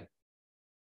of stay.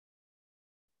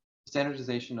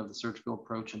 Standardization of the surgical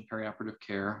approach and perioperative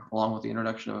care, along with the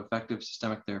introduction of effective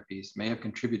systemic therapies, may have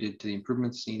contributed to the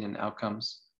improvements seen in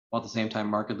outcomes, while at the same time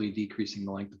markedly decreasing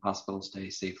the length of hospital stay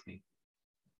safely.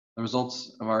 The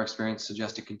results of our experience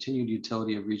suggest a continued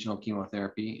utility of regional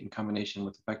chemotherapy in combination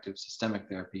with effective systemic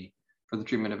therapy for the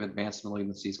treatment of advanced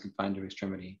malignancies confined to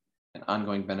extremity, and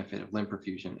ongoing benefit of limb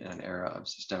perfusion in an era of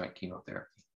systemic chemotherapy.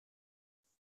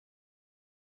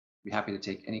 I'd be happy to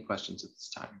take any questions at this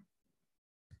time.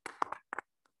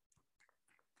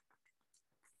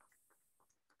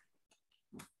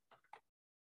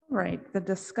 Right,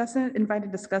 the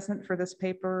invited discussant for this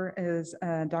paper is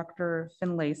Dr.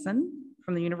 Finlayson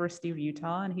from the University of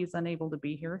Utah, and he's unable to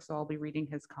be here, so I'll be reading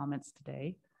his comments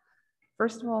today.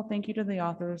 First of all, thank you to the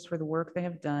authors for the work they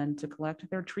have done to collect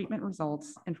their treatment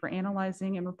results and for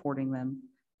analyzing and reporting them.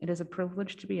 It is a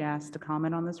privilege to be asked to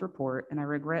comment on this report, and I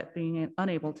regret being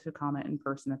unable to comment in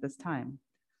person at this time.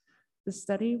 The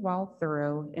study, while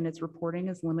thorough in its reporting,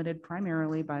 is limited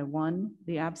primarily by one,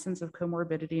 the absence of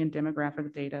comorbidity and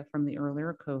demographic data from the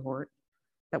earlier cohort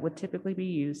that would typically be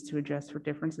used to adjust for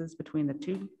differences between the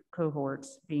two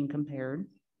cohorts being compared.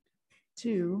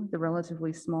 Two, the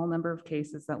relatively small number of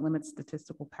cases that limit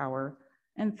statistical power.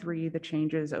 And three, the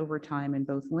changes over time in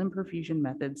both limb perfusion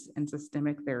methods and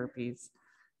systemic therapies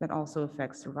that also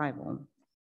affect survival.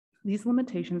 These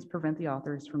limitations prevent the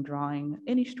authors from drawing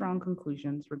any strong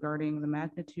conclusions regarding the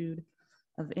magnitude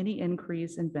of any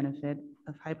increase in benefit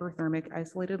of hyperthermic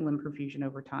isolated limb perfusion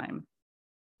over time.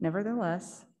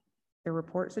 Nevertheless, their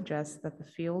report suggests that the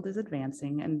field is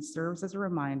advancing and serves as a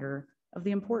reminder of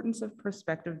the importance of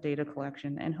prospective data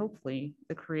collection and hopefully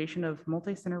the creation of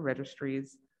multi-center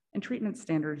registries and treatment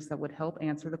standards that would help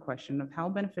answer the question of how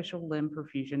beneficial limb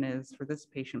perfusion is for this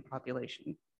patient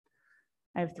population.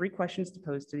 I have 3 questions to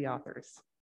pose to the authors.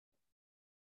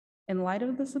 In light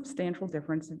of the substantial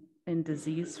difference in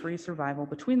disease-free survival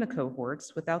between the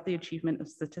cohorts without the achievement of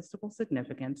statistical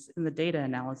significance in the data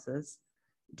analysis,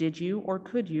 did you or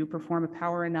could you perform a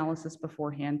power analysis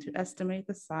beforehand to estimate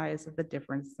the size of the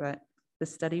difference that the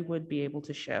study would be able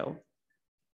to show?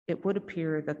 It would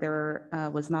appear that there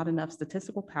was not enough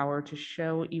statistical power to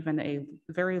show even a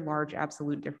very large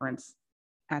absolute difference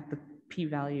at the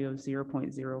p-value of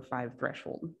 0.05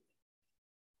 threshold.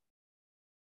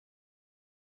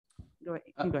 Go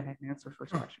ahead and answer the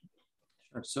first question.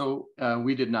 Sure. So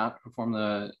we did not perform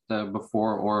the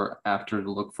before or after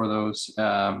to look for those.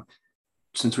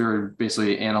 Since we were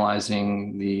basically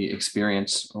analyzing the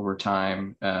experience over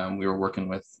time, we were working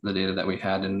with the data that we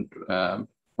had, and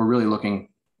we're really looking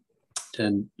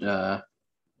to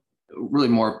really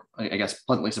more, I guess,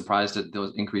 pleasantly surprised at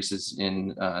those increases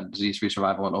in disease-free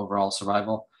survival and overall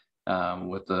survival,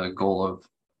 with the goal of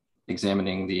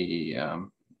examining the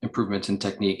improvements in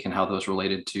technique and how those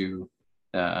related to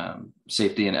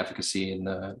safety and efficacy in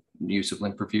the use of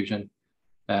limb perfusion.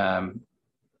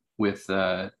 With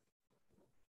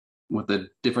the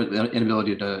different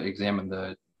inability to examine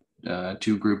the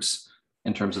two groups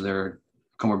in terms of their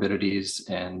comorbidities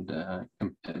and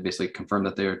basically confirm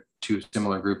that they're two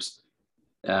similar groups.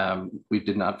 we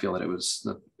did not feel that it was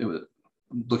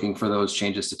looking for those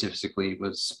changes statistically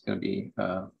was going to be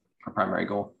our primary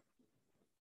goal.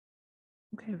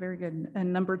 Okay, very good.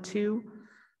 And number two,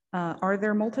 are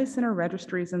there multi-center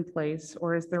registries in place,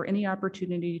 or is there any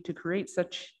opportunity to create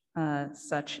such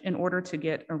in order to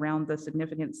get around the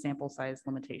significant sample size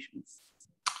limitations?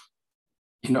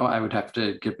 You know, I would have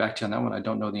to get back to you on that one. I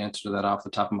don't know the answer to that off the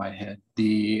top of my head.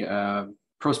 The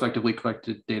prospectively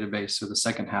collected database, so the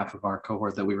second half of our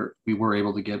cohort that we were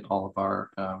able to get all of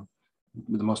our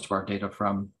the most of our data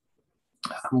from,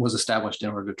 was established in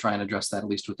order to try and address that, at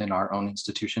least within our own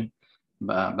institution.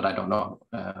 But I don't know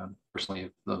personally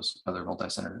if those other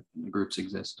multi-center groups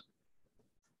exist.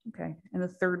 Okay, and the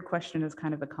third question is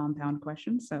kind of a compound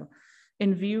question. So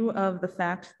in view of the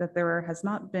fact that there has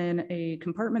not been a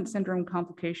compartment syndrome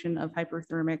complication of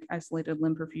hyperthermic isolated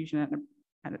limb perfusion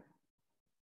at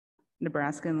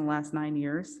Nebraska in the last 9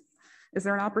 years, is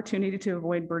there an opportunity to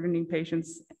avoid burdening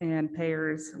patients and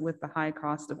payers with the high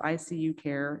cost of ICU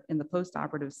care in the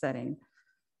post-operative setting?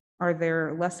 Are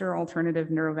there lesser alternative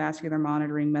neurovascular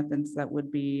monitoring methods that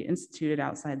would be instituted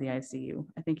outside the ICU?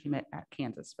 I think you meant at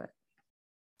Kansas, but.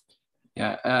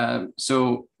 Yeah,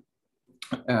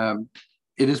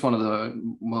 it is one of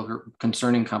the more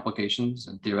concerning complications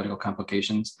and theoretical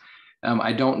complications.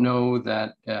 I don't know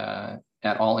that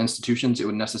at all institutions it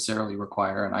would necessarily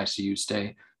require an ICU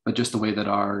stay, but just the way that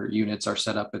our units are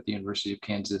set up at the University of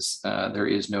Kansas, there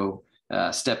is no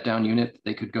step-down unit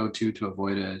they could go to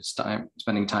avoid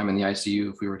spending time in the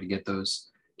ICU if we were to get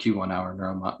those Q1 hour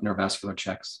neurovascular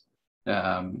checks.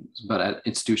 But at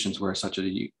institutions where such a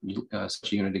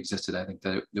unit existed, I think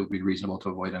that it would be reasonable to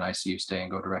avoid an ICU stay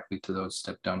and go directly to those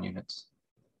step-down units.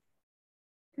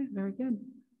 Okay, very good.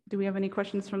 Do we have any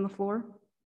questions from the floor?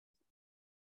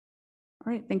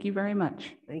 All right, thank you very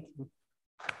much. Thank you.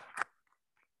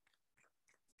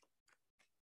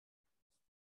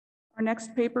 Our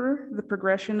next paper, the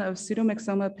progression of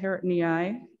pseudomyxoma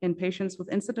peritonei in patients with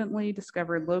incidentally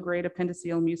discovered low-grade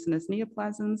appendiceal mucinous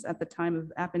neoplasms at the time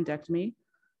of appendectomy,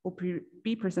 will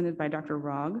be presented by Dr.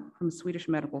 Rogg from Swedish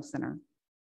Medical Center.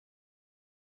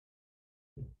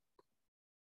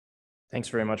 Thanks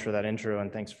very much for that intro,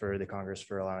 and thanks for the Congress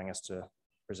for allowing us to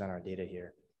present our data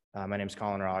here. My name is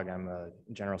Colin Rogg. I'm a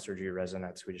general surgery resident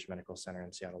at Swedish Medical Center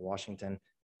in Seattle, Washington,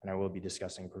 and I will be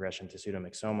discussing progression to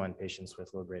pseudomyxoma in patients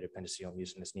with low-grade appendiceal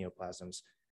mucinous neoplasms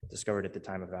discovered at the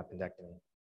time of appendectomy.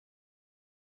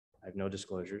 I have no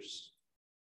disclosures.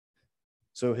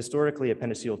 So historically,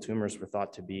 appendiceal tumors were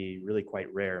thought to be really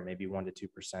quite rare, maybe 1% to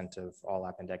 2% of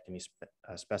all appendectomy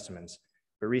specimens,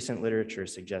 but recent literature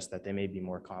suggests that they may be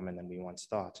more common than we once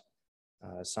thought.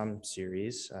 Some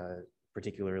series,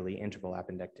 particularly interval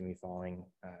appendectomy following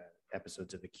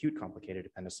episodes of acute complicated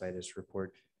appendicitis,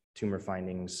 report tumor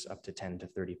findings up to 10% to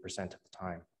 30% of the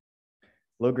time.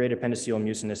 Low-grade appendiceal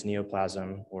mucinous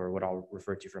neoplasm, or what I'll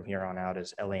refer to from here on out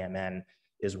as LAMN,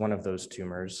 is one of those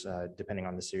tumors, depending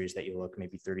on the series that you look,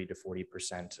 maybe 30% to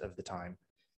 40% of the time.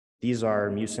 These are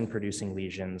mucin-producing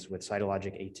lesions with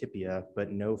cytologic atypia,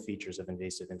 but no features of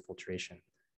invasive infiltration.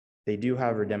 They do,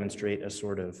 however, demonstrate a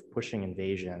sort of pushing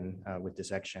invasion with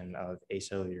dissection of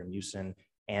acellular mucin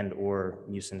and or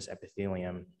mucinous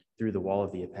epithelium through the wall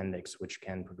of the appendix, which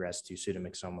can progress to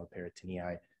pseudomyxoma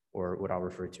peritonei, or what I'll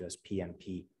refer to as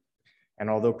PMP. And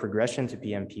although progression to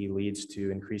PMP leads to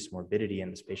increased morbidity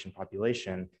in this patient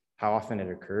population, how often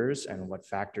it occurs and what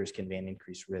factors convey an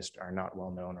increased risk are not well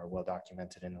known or well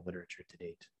documented in the literature to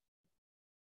date.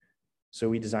 So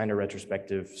we designed a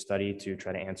retrospective study to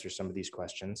try to answer some of these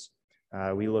questions.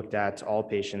 We looked at all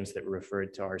patients that were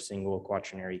referred to our single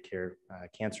quaternary care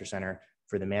cancer center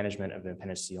for the management of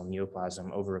appendiceal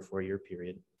neoplasm over a 4-year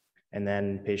period. And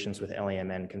then patients with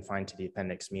LAMN confined to the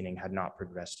appendix, meaning had not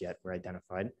progressed yet, were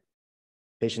identified.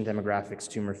 Patient demographics,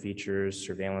 tumor features,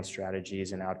 surveillance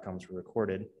strategies, and outcomes were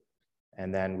recorded.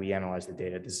 And then we analyzed the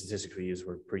data. The statistics we used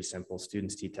were pretty simple: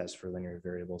 students t-test for linear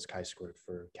variables, chi-squared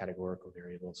for categorical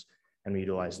variables, and we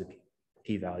utilized the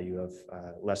p-value of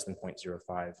less than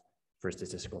 0.05 for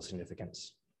statistical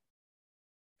significance.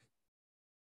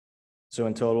 So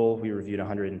in total, we reviewed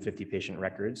 150 patient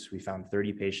records. We found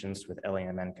 30 patients with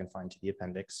LAMN confined to the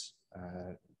appendix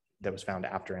that was found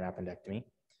after an appendectomy.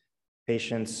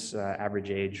 Patients' average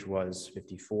age was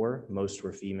 54. Most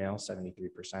were female,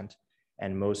 73%,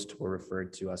 and most were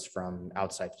referred to us from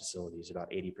outside facilities,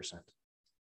 about 80%.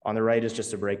 On the right is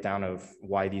just a breakdown of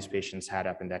why these patients had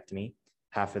appendectomy.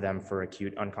 Half of them for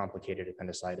acute uncomplicated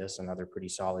appendicitis, another pretty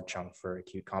solid chunk for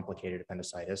acute complicated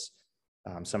appendicitis.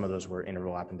 Some of those were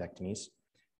interval appendectomies,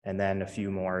 and then a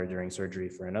few more during surgery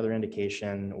for another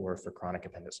indication or for chronic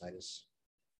appendicitis.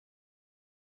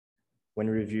 When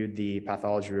we reviewed the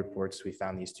pathology reports, we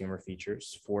found these tumor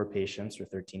features. 4 patients, or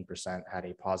 13%, had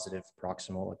a positive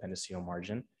proximal appendiceal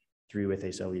margin, 3 with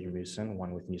acellular mucin,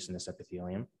 1 with mucinous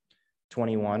epithelium.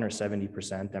 21, or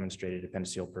 70%, demonstrated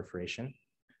appendiceal perforation.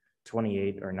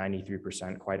 28, or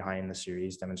 93%, quite high in the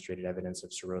series, demonstrated evidence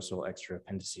of serosal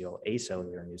extraappendiceal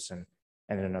acellular mucin,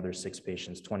 and in another 6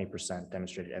 patients, 20%,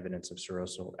 demonstrated evidence of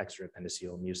serosal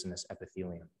extraappendiceal mucinous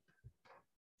epithelium.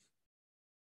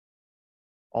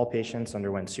 All patients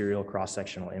underwent serial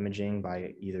cross-sectional imaging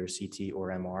by either CT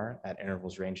or MR at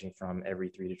intervals ranging from every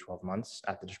 3 to 12 months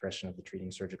at the discretion of the treating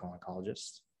surgical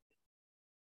oncologist.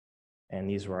 And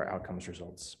these were our outcomes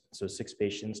results. So 6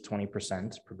 patients,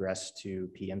 20%, progressed to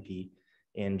PMP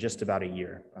in just about a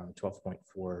year,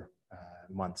 12.4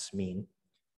 months mean.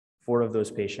 4 of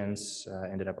those patients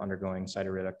ended up undergoing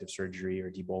cytoreductive surgery or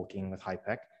debulking with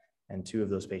HIPEC, and 2 of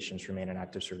those patients remain in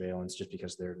active surveillance just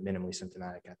because they're minimally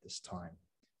symptomatic at this time.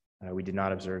 We did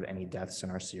not observe any deaths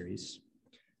in our series.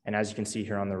 And as you can see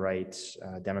here on the right,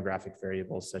 demographic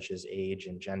variables such as age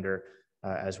and gender,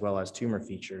 as well as tumor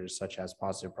features such as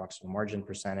positive proximal margin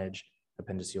percentage,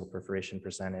 appendiceal perforation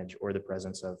percentage, or the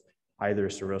presence of either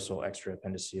serosal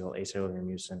extraappendiceal acellular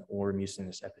mucin or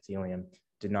mucinous epithelium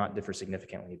did not differ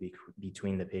significantly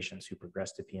between the patients who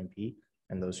progressed to PMP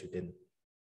and those who didn't.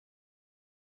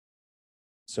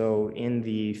 So in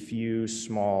the few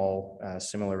small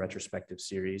similar retrospective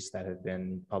series that have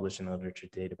been published in the literature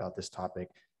to date about this topic,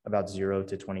 about 0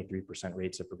 to 23%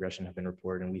 rates of progression have been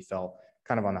reported, and we fell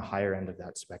kind of on the higher end of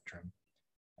that spectrum.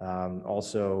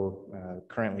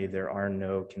 Currently, there are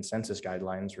no consensus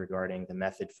guidelines regarding the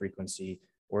method, frequency,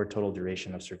 or total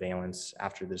duration of surveillance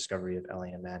after the discovery of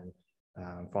LAMN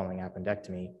following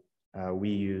appendectomy. We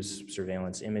use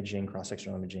surveillance imaging,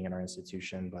 cross-sectional imaging in our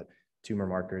institution, but tumor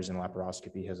markers and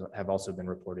laparoscopy have also been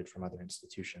reported from other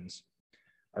institutions.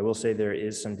 I will say there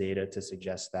is some data to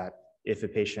suggest that if a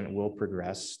patient will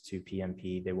progress to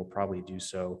PMP, they will probably do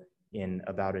so in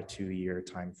about a 2-year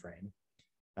time frame.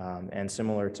 And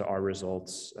similar to our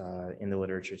results in the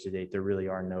literature to date, there really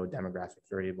are no demographic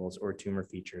variables or tumor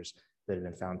features that have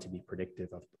been found to be predictive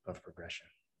of progression.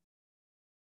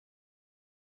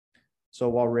 So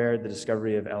while rare, the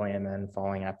discovery of LAMN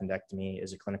following appendectomy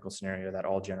is a clinical scenario that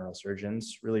all general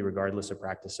surgeons, really regardless of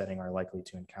practice setting, are likely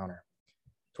to encounter.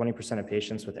 20% of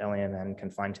patients with LAMN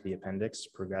confined to the appendix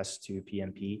progress to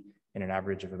PMP in an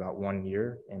average of about 1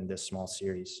 year in this small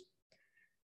series.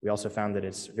 We also found that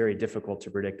it's very difficult to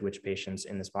predict which patients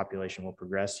in this population will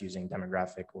progress using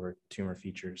demographic or tumor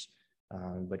features.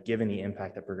 But given the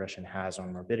impact that progression has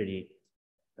on morbidity,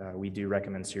 we do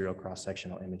recommend serial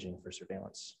cross-sectional imaging for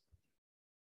surveillance.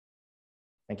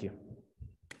 Thank you.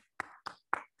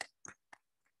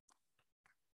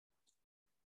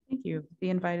 Thank you. The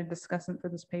invited discussant for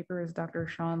this paper is Dr.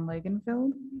 Sean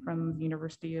Lagenfeld from the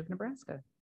University of Nebraska.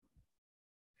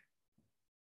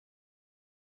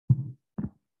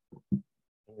 Move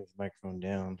the microphone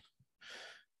down.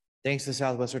 Thanks to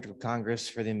Southwest Surgical Congress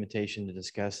for the invitation to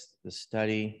discuss the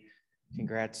study.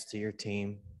 Congrats to your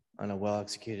team on a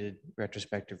well-executed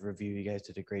retrospective review. You guys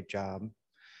did a great job.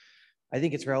 I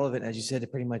think it's relevant, as you said, to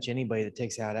pretty much anybody that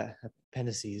takes out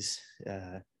appendices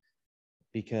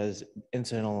because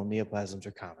incidental neoplasms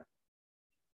are common.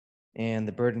 And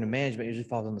the burden of management usually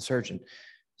falls on the surgeon.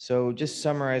 So just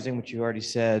summarizing what you already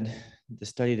said, the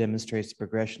study demonstrates the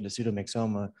progression to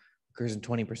pseudomyxoma occurs in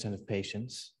 20% of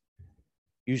patients,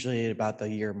 usually at about the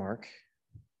year mark.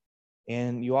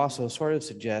 And you also sort of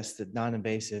suggest that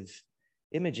non-invasive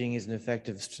imaging is an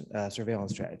effective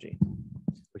surveillance strategy,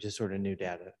 which is sort of new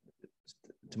data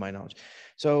to my knowledge.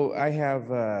 So I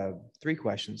have 3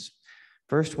 questions.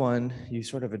 First one, you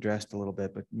sort of addressed a little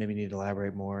bit, but maybe need to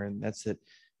elaborate more. And that's that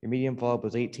your median follow-up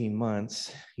was 18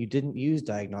 months. You didn't use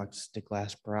diagnostic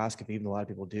laparoscopy, even though a lot of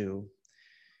people do,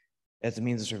 as a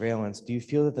means of surveillance. Do you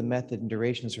feel that the method and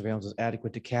duration of surveillance is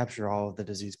adequate to capture all of the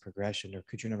disease progression, or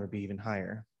could your number be even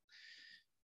higher?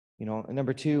 You know, and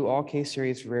number 2, all case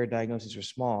series for rare diagnoses are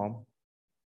small,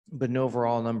 but an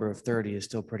overall number of 30 is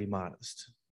still pretty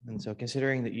modest. And so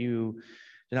considering that you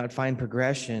did not find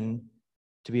progression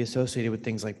to be associated with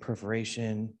things like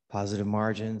perforation, positive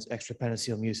margins,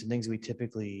 extraappendiceal mucin, things we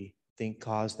typically think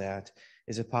cause that,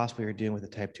 is it possible you're dealing with a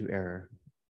type 2 error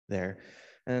there?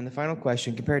 And then the final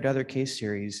question, compared to other case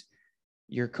series,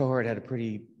 your cohort had a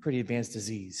pretty advanced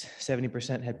disease.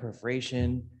 70% had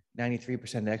perforation, 93%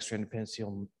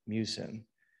 extraappendiceal mucin.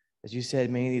 As you said,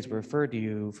 many of these were referred to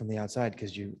you from the outside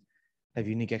because you have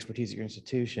unique expertise at your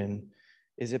institution.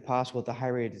 Is it possible that the high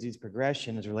rate of disease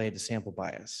progression is related to sample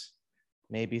bias?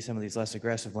 Maybe some of these less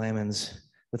aggressive lamins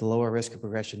with a lower risk of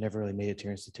progression never really made it to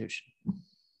your institution.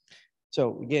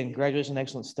 So again, congratulations,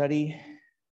 excellent study.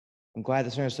 I'm glad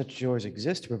that centers such as yours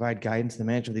exist to provide guidance in the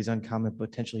management of these uncommon,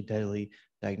 potentially deadly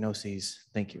diagnoses.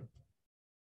 Thank you.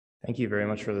 Thank you very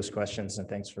much for those questions, and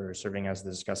thanks for serving as the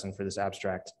discussant for this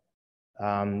abstract.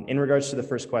 In regards to the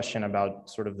first question about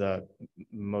sort of the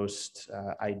most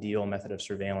ideal method of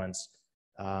surveillance,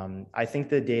 I think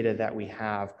the data that we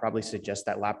have probably suggests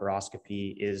that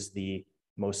laparoscopy is the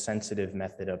most sensitive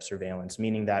method of surveillance,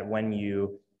 meaning that when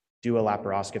you do a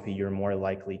laparoscopy, you're more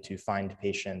likely to find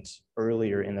patients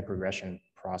earlier in the progression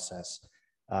process.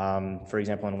 For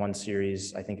example, in one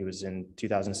series, I think it was in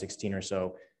 2016 or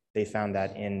so, they found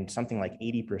that in something like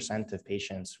 80% of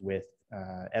patients with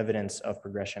evidence of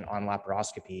progression on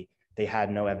laparoscopy, they had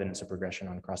no evidence of progression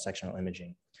on cross-sectional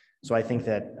imaging. So I think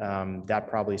that that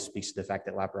probably speaks to the fact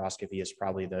that laparoscopy is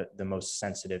probably the most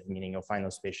sensitive, meaning you'll find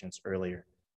those patients earlier.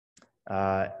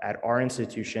 At our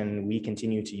institution, we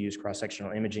continue to use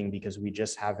cross-sectional imaging because we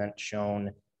just haven't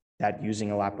shown that using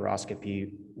a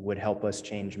laparoscopy would help us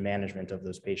change management of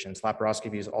those patients.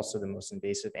 Laparoscopy is also the most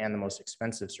invasive and the most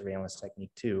expensive surveillance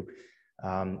technique too.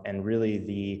 And really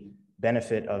the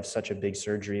benefit of such a big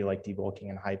surgery like debulking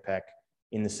and HIPEC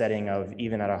in the setting of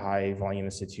even at a high volume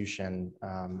institution,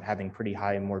 having pretty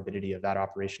high morbidity of that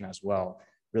operation as well.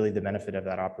 Really the benefit of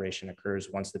that operation occurs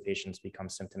once the patients become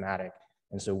symptomatic.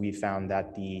 And so we found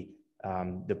that the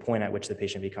point at which the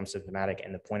patient becomes symptomatic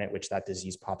and the point at which that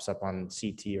disease pops up on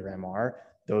CT or MR,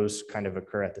 those kind of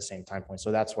occur at the same time point.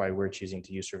 So that's why we're choosing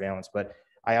to use surveillance. But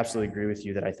I absolutely agree with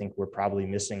you that I think we're probably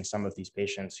missing some of these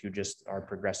patients who just are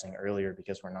progressing earlier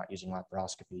because we're not using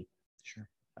laparoscopy. Sure.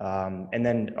 And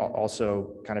then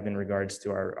also kind of in regards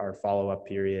to our follow-up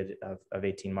period of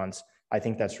 18 months, I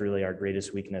think that's really our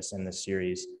greatest weakness in this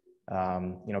series.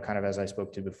 You know, kind of as I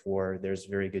spoke to before, there's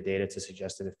very good data to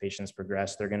suggest that if patients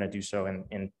progress, they're going to do so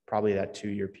in probably that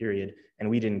 2-year period. And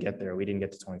we didn't get there. We didn't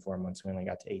get to 24 months. We only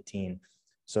got to 18.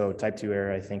 So type 2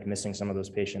 error, I think missing some of those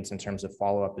patients in terms of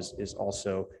follow-up is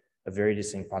also a very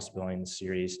distinct possibility in the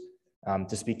series.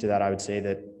 To speak to that, I would say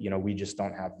that, you know, we just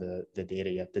don't have the data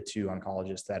yet. The 2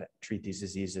 oncologists that treat these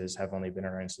diseases have only been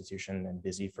in our institution and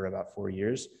busy for about 4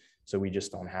 years. So we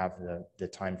just don't have the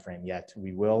time frame yet.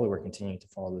 We will, we're continuing to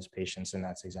follow those patients, and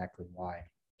that's exactly why.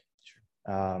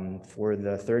 For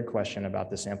the third question about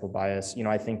the sample bias, you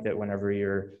know, I think that whenever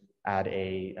you're at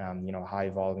a you know, high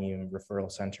volume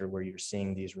referral center where you're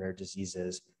seeing these rare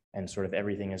diseases and sort of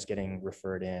everything is getting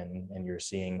referred in and you're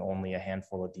seeing only a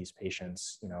handful of these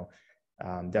patients, you know,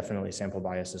 definitely sample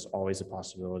bias is always a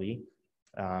possibility.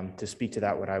 To speak to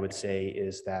that, what I would say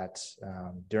is that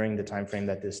during the time frame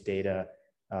that this data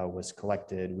was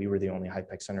collected, we were the only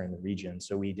HIPEC center in the region.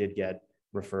 So we did get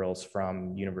referrals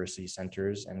from university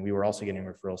centers, and we were also getting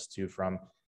referrals too from,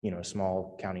 you know,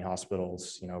 small county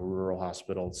hospitals, you know, rural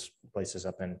hospitals, places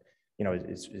up in, you know,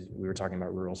 we were talking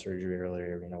about rural surgery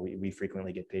earlier. You know, we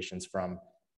frequently get patients from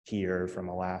here, from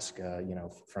Alaska, you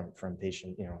know, from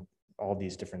patient, you know, all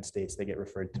these different states, they get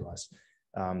referred to us.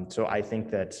 So I think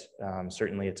that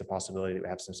certainly it's a possibility that we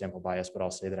have some sample bias, but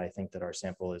I'll say that I think that our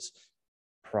sample is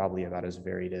probably about as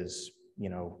varied as, you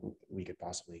know, we could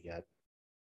possibly get.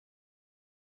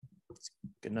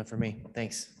 Good enough for me.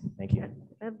 Thanks. Thank you.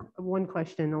 I have one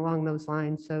question along those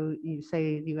lines. So you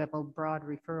say you have a broad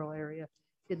referral area.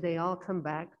 Did they all come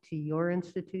back to your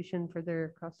institution for their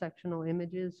cross-sectional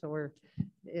images, or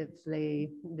did they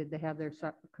have their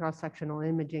cross-sectional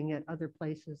imaging at other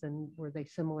places, and were they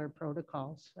similar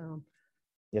protocols?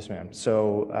 Yes, ma'am.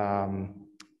 So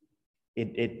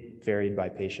it varied by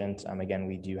patient. Again,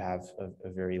 we do have a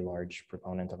very large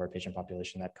proponent of our patient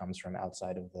population that comes from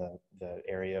outside of the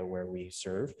area where we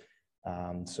serve.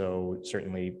 So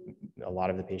certainly a lot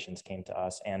of the patients came to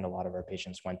us, and a lot of our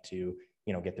patients went to,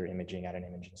 you know, get their imaging at an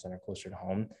imaging center closer to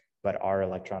home. But our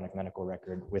electronic medical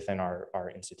record within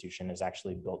our institution is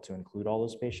actually built to include all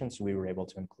those patients. So we were able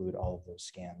to include all of those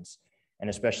scans. And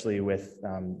especially with,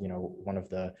 you know, one of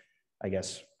the, I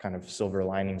guess, kind of silver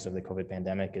linings of the COVID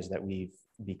pandemic is that we've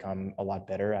become a lot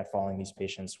better at following these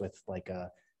patients with like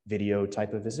a video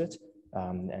type of visit.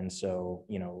 And so,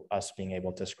 you know, us being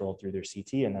able to scroll through their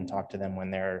CT and then talk to them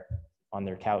when they're on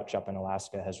their couch up in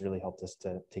Alaska has really helped us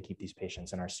to keep these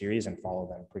patients in our series and follow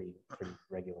them pretty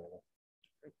regularly.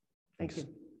 Thank you.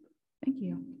 Thank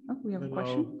you. Oh, we have a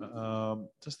question.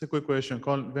 Just a quick question.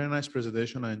 Colin, very nice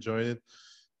presentation. I enjoyed it.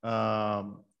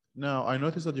 Now, I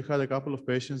noticed that you had a couple of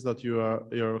patients that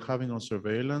you're having on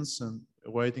surveillance and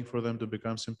waiting for them to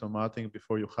become symptomatic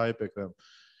before you HIPEC them.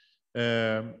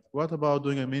 What about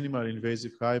doing a minimal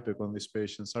invasive HIPEC on these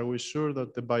patients? Are we sure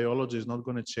that the biology is not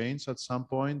going to change at some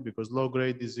point? Because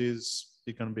low-grade disease,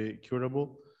 it can be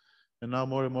curable. And now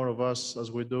more and more of us,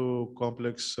 as we do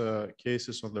complex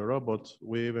cases on the robot,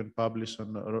 we even publish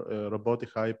on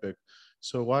robotic HIPEC.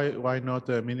 So why not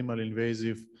a minimal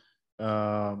invasive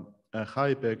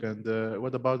HIPEC? And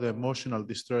what about the emotional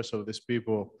distress of these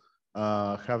people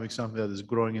having something that is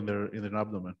growing in their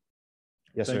abdomen?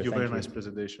 Yes, Thank sir. you. Thank Very you. nice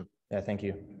presentation. Yeah, thank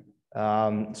you.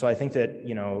 So I think that,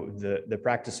 the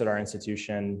practice at our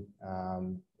institution,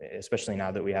 especially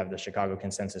now that we have the Chicago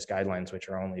Consensus Guidelines, which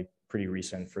are only pretty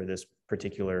recent for this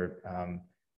particular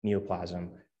neoplasm,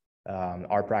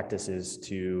 our practice is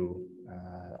to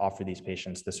offer these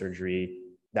patients the surgery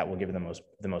that will give them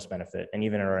the most benefit. And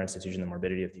even at our institution, the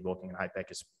morbidity of debulking and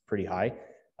HIPEC is pretty high.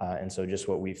 And so just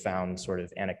what we found sort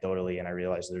of anecdotally, and I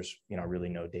realize there's really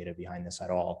no data behind this at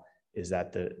all, is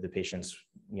that the patients,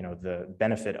 the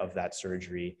benefit of that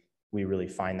surgery, we really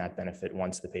find that benefit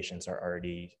once the patients are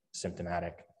already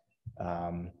symptomatic.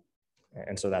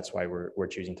 And so that's why we're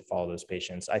choosing to follow those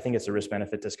patients. I think it's a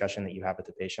risk-benefit discussion that you have with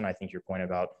the patient. I think your point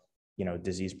about,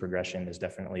 disease progression is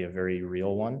definitely a very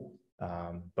real one.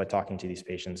 But talking to these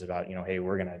patients about, hey,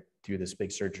 we're going to do this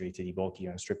big surgery to debulk you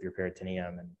and strip your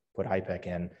peritoneum and put HIPEC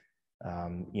in.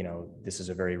 This is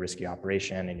a very risky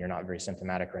operation and you're not very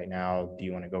symptomatic right now. Do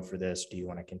you want to go for this? Do you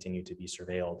want to continue to be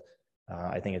surveilled?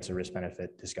 I think it's a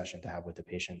risk-benefit discussion to have with the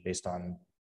patient based on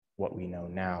what we know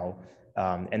now.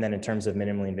 And then in terms of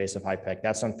minimally invasive HIPEC,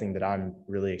 that's something that I'm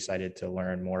really excited to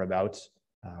learn more about,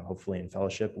 hopefully in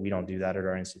fellowship. We don't do that at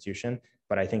our institution,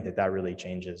 but I think that really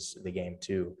changes the game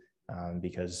too,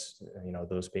 because,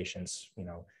 those patients,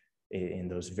 in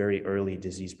those very early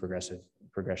disease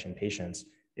progression patients,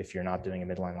 if you're not doing a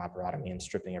midline laparotomy and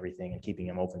stripping everything and keeping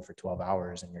them open for 12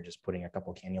 hours and you're just putting a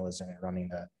couple cannulas in and running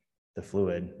the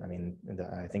fluid,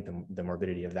 I think the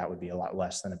morbidity of that would be a lot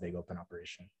less than a big open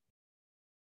operation.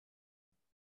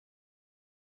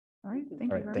 All right,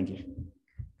 thank you. Thank you.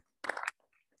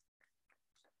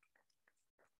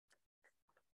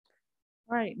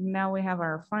 All right, now we have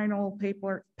our final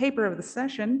paper of the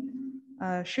session.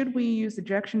 Should we use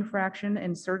ejection fraction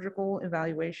in surgical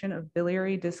evaluation of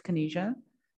biliary dyskinesia?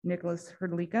 Nicholas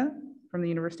Hrdlicka from the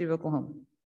University of Oklahoma.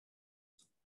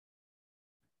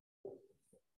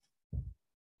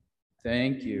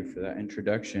 Thank you for that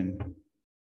introduction.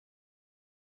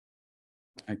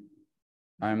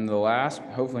 I'm the last,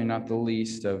 hopefully not the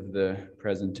least of the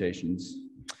presentations.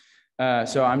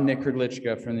 So I'm Nick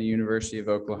Hrdlicka from the University of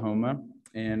Oklahoma,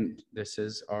 and this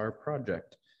is our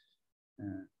project.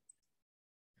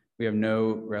 We have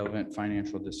no relevant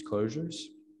financial disclosures.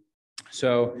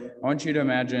 So I want you to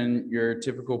imagine your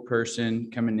typical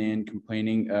person coming in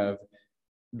complaining of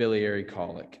biliary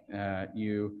colic.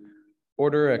 You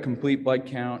order a complete blood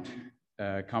count,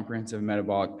 a comprehensive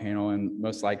metabolic panel, and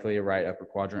most likely a right upper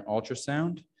quadrant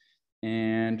ultrasound.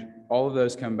 And all of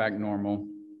those come back normal.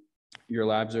 Your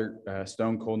labs are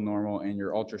stone cold normal, and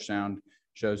your ultrasound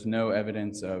shows no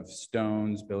evidence of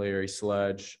stones, biliary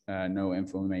sludge, no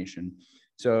inflammation.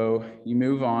 So you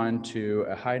move on to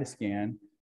a HIDA scan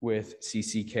with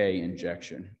CCK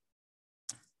injection.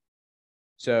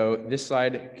 So this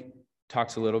slide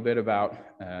talks a little bit about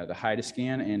the HIDA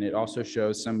scan, and it also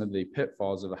shows some of the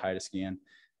pitfalls of a HIDA scan,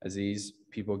 as these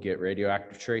people get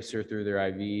radioactive tracer through their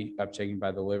IV uptaken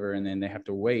by the liver, and then they have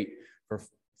to wait for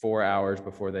 4 hours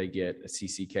before they get a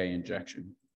CCK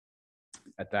injection.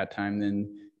 At that time,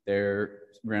 then they're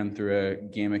run through a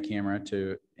gamma camera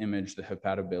to image the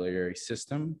hepatobiliary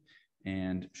system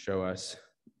and show us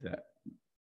that.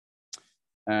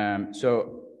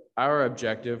 So our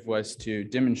objective was to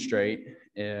demonstrate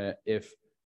if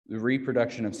the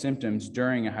reproduction of symptoms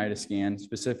during a HIDA scan,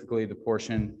 specifically the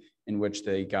portion in which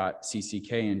they got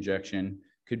CCK injection,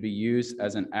 could be used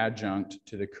as an adjunct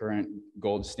to the current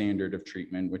gold standard of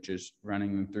treatment, which is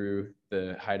running them through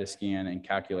the HIDA scan and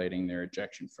calculating their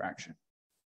ejection fraction.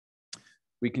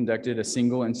 We conducted a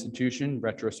single institution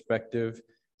retrospective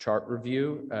chart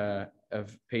review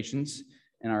of patients,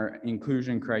 and our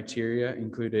inclusion criteria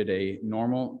included a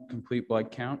normal complete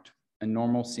blood count, a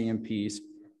normal CMP,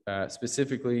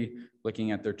 specifically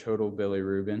looking at their total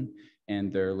bilirubin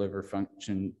and their liver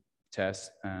function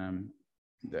test,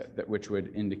 which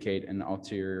would indicate an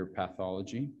ulterior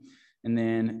pathology. And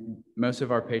then most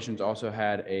of our patients also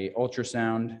had a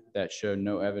ultrasound that showed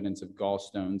no evidence of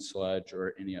gallstone, sludge,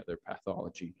 or any other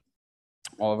pathology.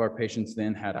 All of our patients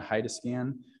then had a HIDA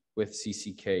scan with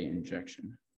CCK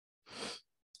injection.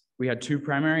 We had two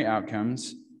primary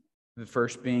outcomes, the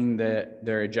first being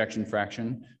their ejection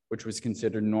fraction, which was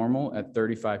considered normal at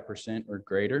 35% or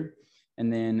greater,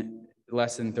 and then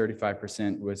less than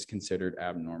 35% was considered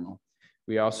abnormal.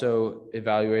 We also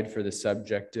evaluated for the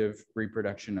subjective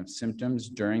reproduction of symptoms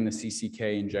during the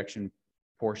CCK injection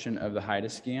portion of the HIDA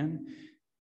scan.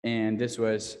 And this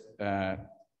was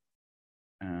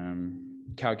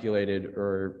calculated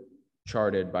or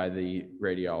charted by the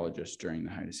radiologist during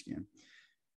the HIDA scan.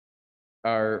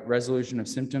 Our resolution of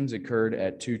symptoms occurred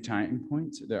at 2 time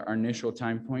points. Our initial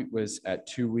time point was at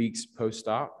 2 weeks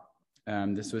post-op.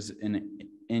 This was an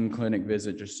in-clinic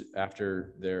visit just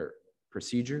after their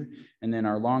procedure. And then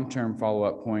our long-term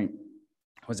follow-up point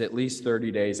was at least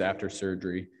 30 days after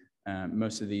surgery.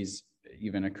 Most of these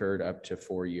even occurred up to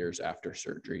 4 years after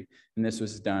surgery. And this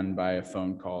was done by a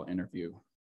phone call interview.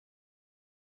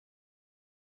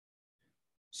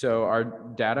 So our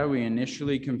data, we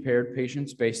initially compared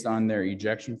patients based on their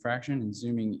ejection fraction, and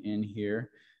zooming in here,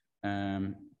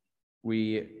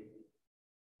 we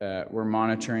were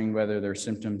monitoring whether their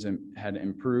symptoms had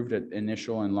improved at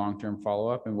initial and long-term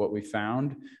follow-up. And what we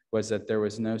found was that there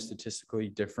was no statistically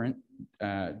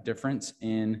difference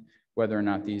in whether or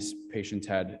not these patients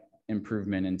had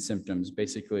improvement in symptoms.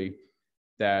 Basically,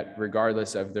 that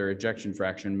regardless of their ejection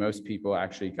fraction, most people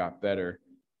actually got better,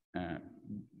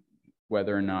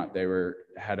 whether or not they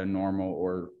had a normal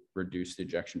or reduced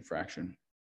ejection fraction.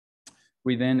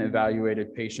 We then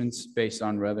evaluated patients based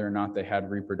on whether or not they had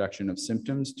reproduction of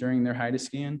symptoms during their HIDA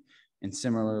scan. And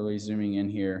similarly, zooming in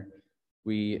here,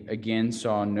 we again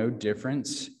saw no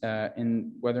difference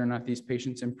in whether or not these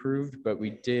patients improved, but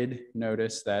we did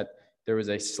notice that there was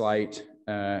a slight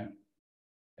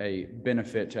a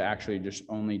benefit to actually just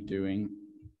only doing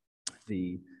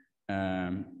the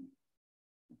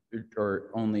or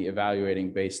only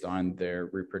evaluating based on their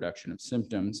reproduction of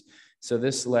symptoms. So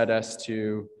this led us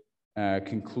to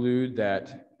conclude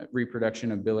that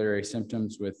reproduction of biliary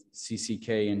symptoms with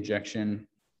CCK injection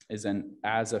is an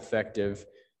as effective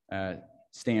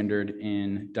standard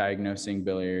in diagnosing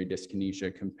biliary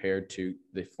dyskinesia compared to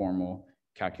the formal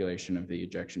calculation of the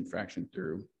ejection fraction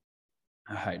through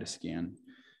a HIDA scan.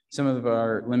 Some of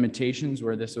our limitations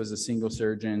were this was a single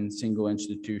surgeon, single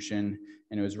institution,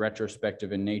 and it was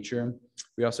retrospective in nature.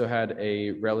 We also had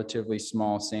a relatively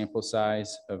small sample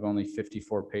size of only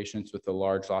 54 patients with a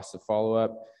large loss of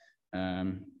follow-up.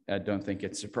 I don't think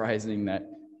it's surprising that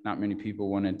not many people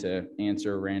wanted to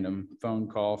answer a random phone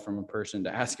call from a person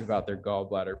to ask about their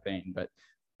gallbladder pain, but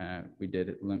we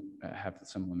did have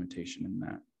some limitation in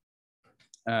that.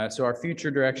 So our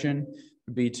future direction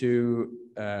would be to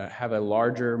have a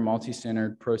larger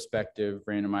multi-centered prospective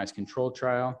randomized control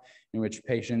trial in which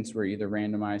patients were either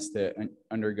randomized to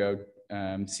undergo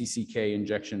CCK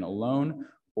injection alone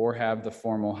or have the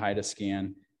formal HIDA scan,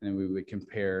 and then we would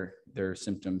compare their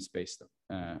symptoms based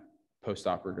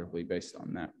post-operatively based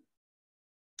on that.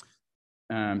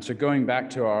 So going back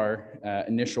to our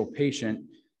initial patient,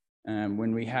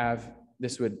 when we have,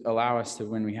 this would allow us to,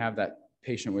 when we have that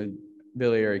patient with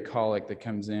biliary colic that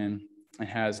comes in and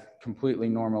has completely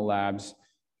normal labs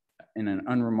in an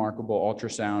unremarkable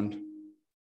ultrasound,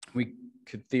 we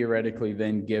could theoretically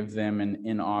then give them an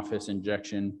in-office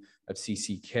injection of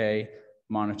CCK,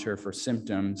 monitor for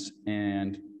symptoms,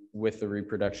 and with the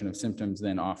reproduction of symptoms,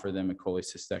 then offer them a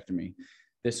cholecystectomy.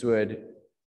 This would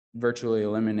virtually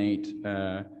eliminate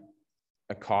a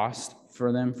cost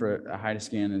for them. For a HIDA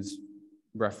scan is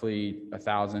roughly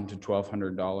 $1,000 to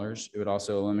 $1,200. It would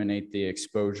also eliminate the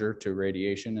exposure to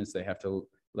radiation as they have to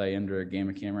lay under a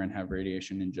gamma camera and have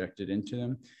radiation injected into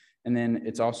them. And then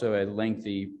it's also a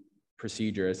lengthy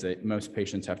procedure as most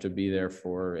patients have to be there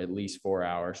for at least 4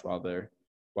 hours while the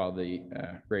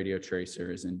radio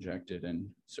tracer is injected and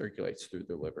circulates through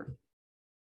the liver.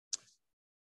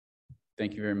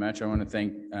 Thank you very much. I want to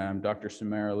thank Dr.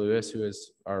 Samara Lewis, who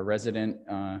is our resident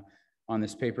on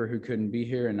this paper, who couldn't be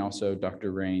here, and also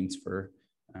Dr. Rains for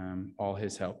all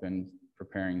his help in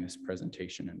preparing this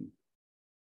presentation and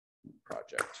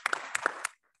project.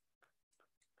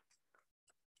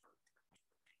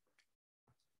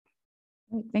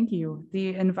 Thank you.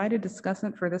 The invited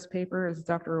discussant for this paper is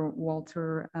Dr.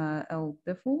 Walter L.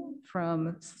 Biffle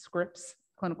from Scripps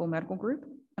Clinical Medical Group.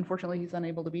 Unfortunately, he's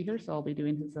unable to be here, so I'll be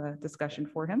doing his discussion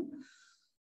for him.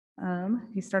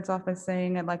 He starts off by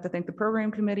saying, I'd like to thank the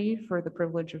program committee for the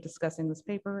privilege of discussing this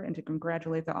paper and to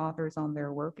congratulate the authors on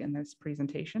their work in this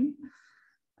presentation.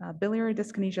 Biliary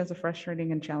dyskinesia is a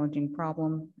frustrating and challenging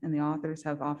problem, and the authors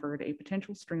have offered a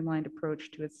potential streamlined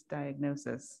approach to its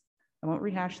diagnosis. I won't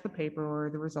rehash the paper or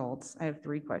the results. I have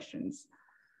 3 questions.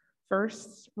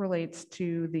 First relates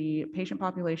to the patient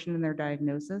population and their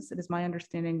diagnosis. It is my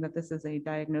understanding that this is a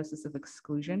diagnosis of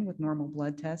exclusion with normal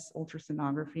blood tests,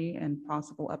 ultrasonography, and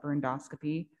possible upper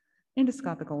endoscopy,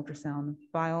 endoscopic ultrasound,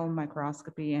 bile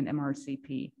microscopy, and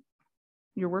MRCP.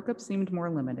 Your workup seemed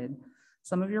more limited.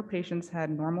 Some of your patients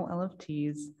had normal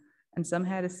LFTs, and some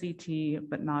had a CT,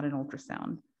 but not an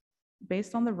ultrasound.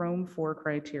 Based on the Rome 4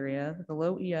 criteria, the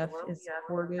low EF is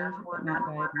supportive but not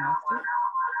diagnostic.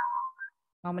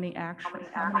 How many actually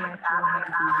had the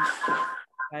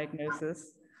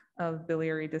diagnosis of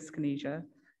biliary dyskinesia?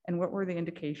 And what were the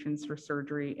indications for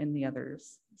surgery in the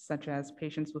others, such as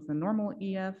patients with a normal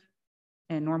EF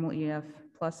and normal EF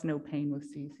plus no pain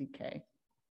with CCK?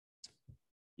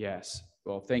 Yes.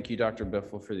 Well, thank you, Dr.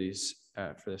 Biffle, for this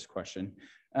question.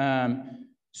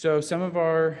 So some of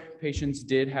our patients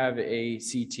did have a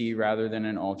CT rather than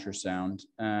an ultrasound.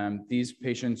 These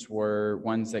patients were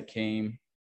ones that came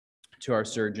to our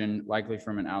surgeon, likely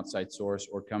from an outside source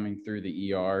or coming through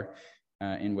the ER,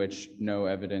 in which no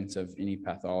evidence of any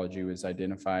pathology was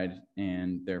identified,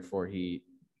 and therefore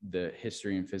the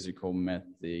history and physical met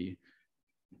the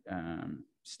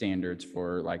standards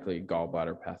for likely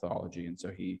gallbladder pathology, and so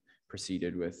he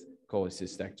proceeded with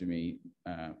cholecystectomy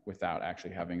without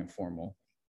actually having a formal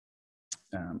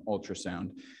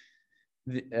ultrasound.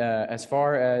 As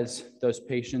far as those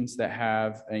patients that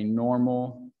have a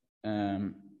normal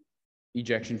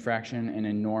ejection fraction and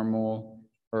a normal,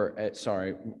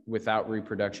 without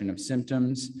reproduction of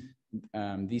symptoms,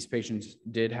 these patients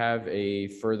did have a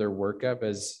further workup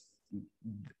as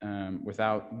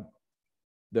without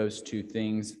those two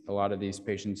things, a lot of these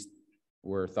patients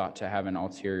were thought to have an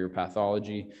ulterior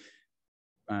pathology.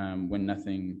 When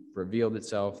nothing revealed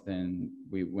itself, then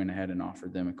we went ahead and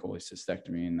offered them a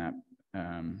cholecystectomy in that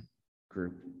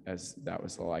group, as that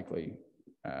was the likely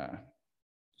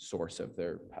source of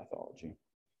their pathology.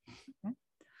 Okay.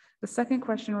 The second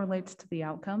question relates to the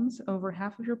outcomes. Over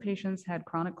half of your patients had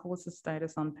chronic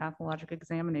cholecystitis on pathologic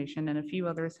examination, and a few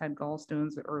others had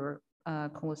gallstones or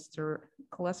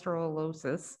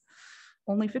cholesterolosis.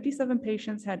 Only 57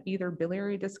 patients had either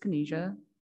biliary dyskinesia.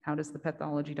 How does the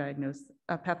pathologist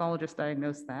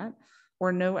diagnose that?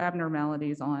 Or no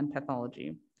abnormalities on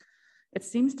pathology. It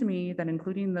seems to me that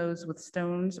including those with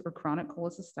stones or chronic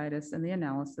cholecystitis in the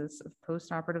analysis of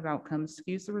postoperative outcomes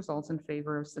skews the results in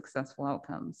favor of successful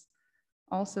outcomes.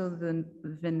 Also, the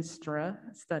Vinstra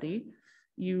study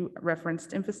you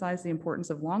referenced emphasized the importance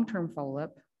of long-term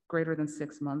follow-up, greater than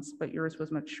 6 months, but yours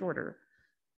was much shorter.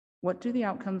 What do the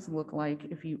outcomes look like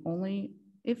if you only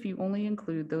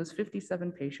include those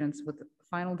 57 patients with the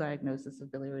final diagnosis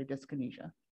of biliary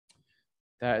dyskinesia?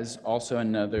 That is also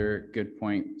another good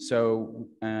point. So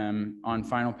on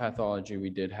final pathology, we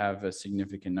did have a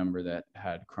significant number that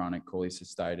had chronic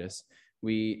cholecystitis.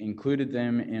 We included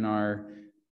them in our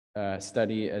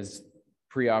study as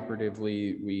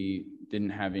preoperatively. We didn't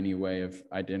have any way of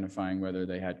identifying whether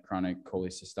they had chronic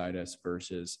cholecystitis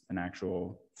versus an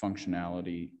actual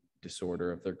functionality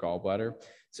disorder of their gallbladder.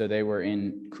 So they were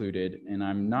included, and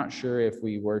I'm not sure if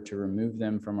we were to remove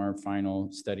them from our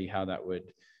final study, how that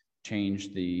would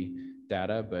change the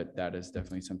data, but that is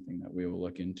definitely something that we will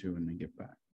look into when we get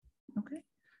back. Okay.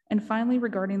 And finally,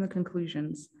 regarding the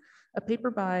conclusions, a paper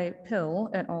by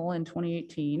Pill et al. In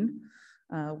 2018,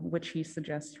 which he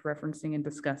suggests referencing and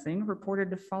discussing, reported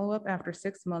to follow up after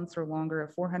 6 months or longer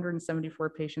of 474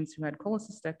 patients who had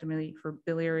cholecystectomy for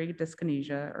biliary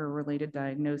dyskinesia or related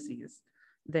diagnoses.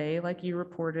 They, like you,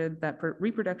 reported that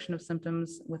reproduction of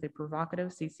symptoms with a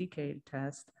provocative CCK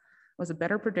test was a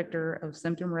better predictor of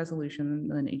symptom resolution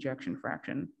than ejection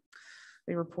fraction.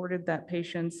 They reported that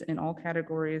patients in all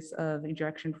categories of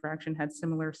ejection fraction had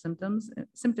similar symptom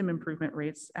improvement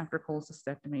rates after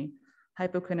cholecystectomy: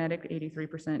 hypokinetic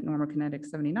 83%, normokinetic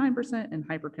 79%, and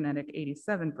hyperkinetic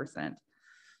 87%.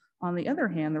 On the other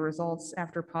hand, the results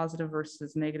after positive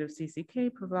versus negative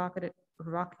CCK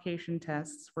provocation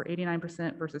tests were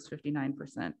 89% versus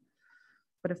 59%.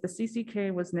 But if the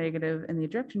CCK was negative and the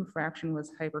ejection fraction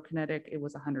was hyperkinetic, it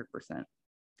was 100%.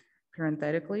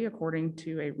 Parenthetically, according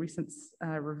to a recent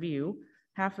review,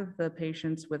 half of the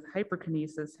patients with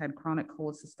hyperkinesis had chronic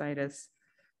cholecystitis,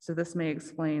 so this may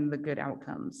explain the good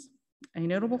outcomes. A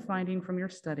notable finding from your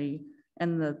study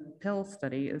and the Pill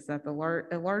study is that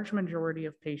a large majority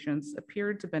of patients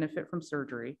appeared to benefit from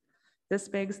surgery. This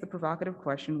begs the provocative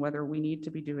question whether we need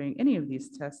to be doing any of these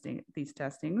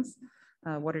testings.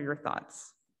 What are your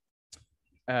thoughts?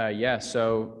 Yeah,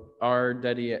 so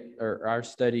our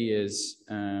study is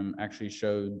actually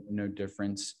showed no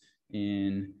difference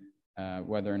in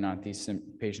whether or not these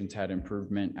patients had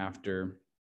improvement after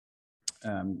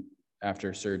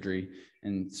surgery.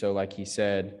 And so, like he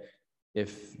said,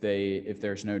 if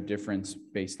there's no difference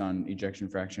based on ejection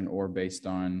fraction or based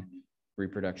on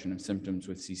reproduction of symptoms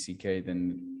with CCK,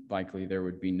 then likely there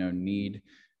would be no need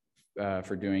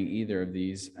for doing either of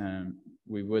these.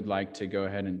 We would like to go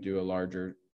ahead and do a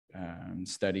larger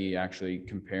study actually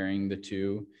comparing the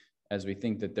two, as we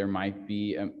think that there might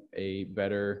be a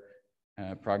better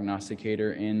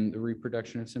prognosticator in the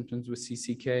reproduction of symptoms with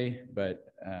CCK,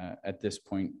 but at this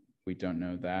point, we don't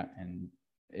know that. And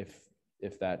if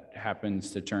that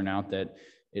happens to turn out that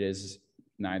it is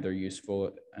neither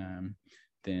useful,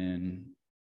 then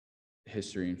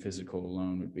history and physical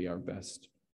alone would be our best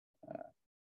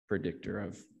predictor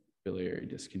of biliary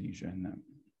dyskinesia in them.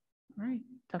 All right,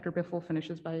 Dr. Biffle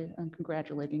finishes by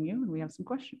congratulating you, and we have some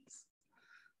questions.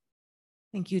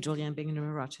 Thank you, Julianne Bingham,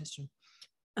 Rochester.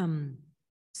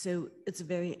 So it's a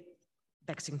very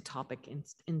vexing topic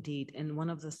indeed. And one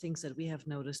of the things that we have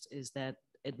noticed is that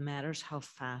it matters how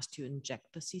fast you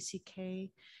inject the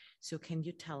CCK. So can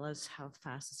you tell us how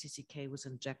fast the CCK was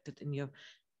injected in your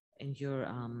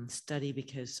study?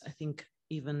 Because I think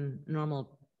even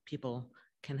normal people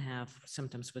can have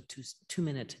symptoms with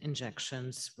two-minute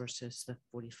injections versus the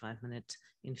 45-minute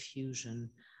infusion.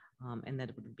 And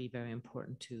that would be very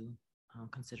important to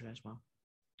consider as well.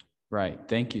 Right.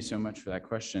 Thank you so much for that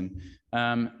question.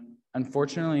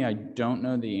 Unfortunately, I don't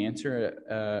know the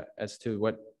answer as to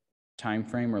what time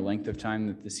frame or length of time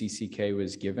that the CCK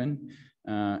was given.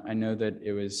 I know that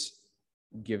it was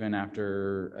given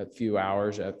after a few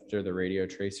hours after the radio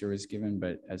tracer was given,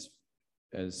 but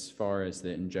as far as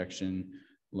the injection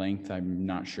length, I'm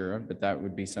not sure of, but that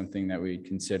would be something that we'd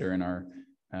consider in our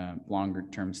longer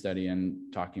term study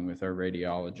and talking with our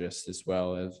radiologist, as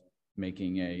well as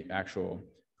making a actual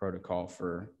protocol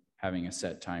for having a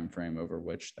set time frame over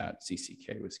which that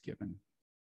CCK was given.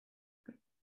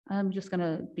 I'm just going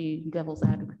to be devil's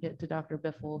advocate to Dr.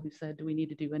 Biffle, who said, do we need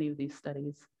to do any of these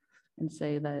studies? And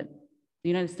say that the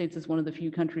United States is one of the few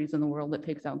countries in the world that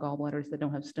takes out gallbladders that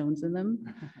don't have stones in them.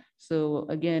 So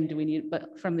again,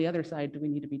 but from the other side, do we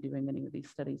need to be doing any of these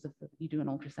studies if you do an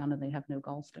ultrasound and they have no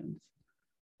gallstones?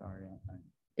 Sorry.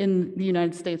 In the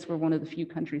United States, we're one of the few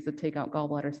countries that take out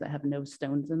gallbladders that have no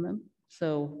stones in them.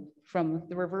 So from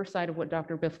the reverse side of what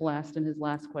Dr. Biffle asked in his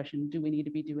last question, do we need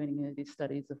to be doing any of these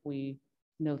studies if we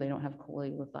know they don't have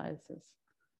cholelithiasis?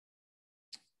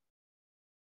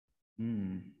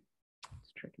 It's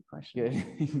a tricky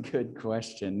question. Good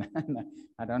question.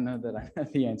 I don't know that I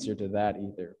have the answer to that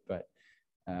either, but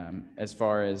as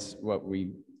far as what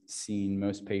we've seen,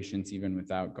 most patients, even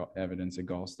without evidence of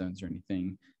gallstones or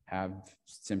anything, have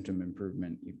symptom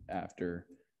improvement after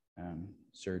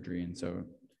surgery. And so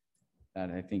that,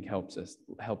 I think,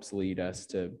 helps lead us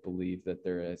to believe that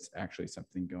there is actually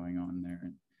something going on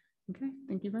there. Okay,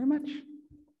 thank you very much.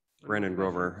 Brandon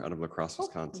Grover out of La Crosse, I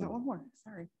Wisconsin. got one more,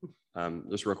 sorry.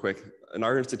 Just real quick, in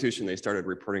our institution, they started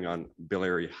reporting on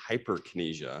biliary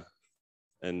hyperkinesia.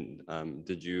 And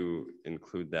did you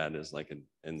include that as like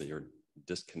in your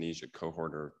dyskinesia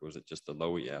cohort, or was it just the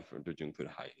low EF, or did you include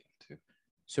high EF too?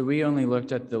 So we only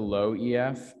looked at the low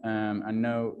EF. I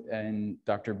know, and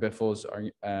Dr. Biffle's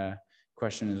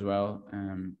question as well,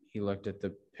 he looked at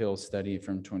the pill study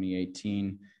from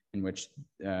 2018, in which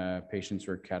patients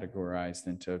were categorized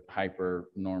into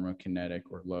hypernormokinetic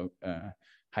or low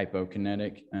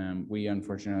hypokinetic. We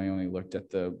unfortunately only looked at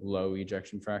the low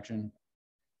ejection fraction,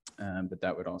 but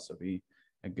that would also be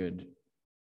a good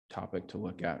topic to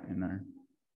look at in our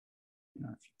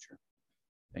future.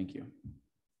 Thank you.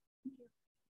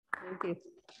 Thank you.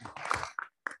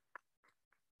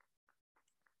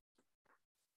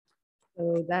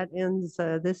 So that ends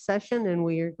this session, and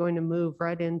we are going to move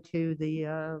right into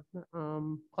the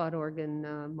Claude Organ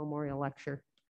Memorial Lecture.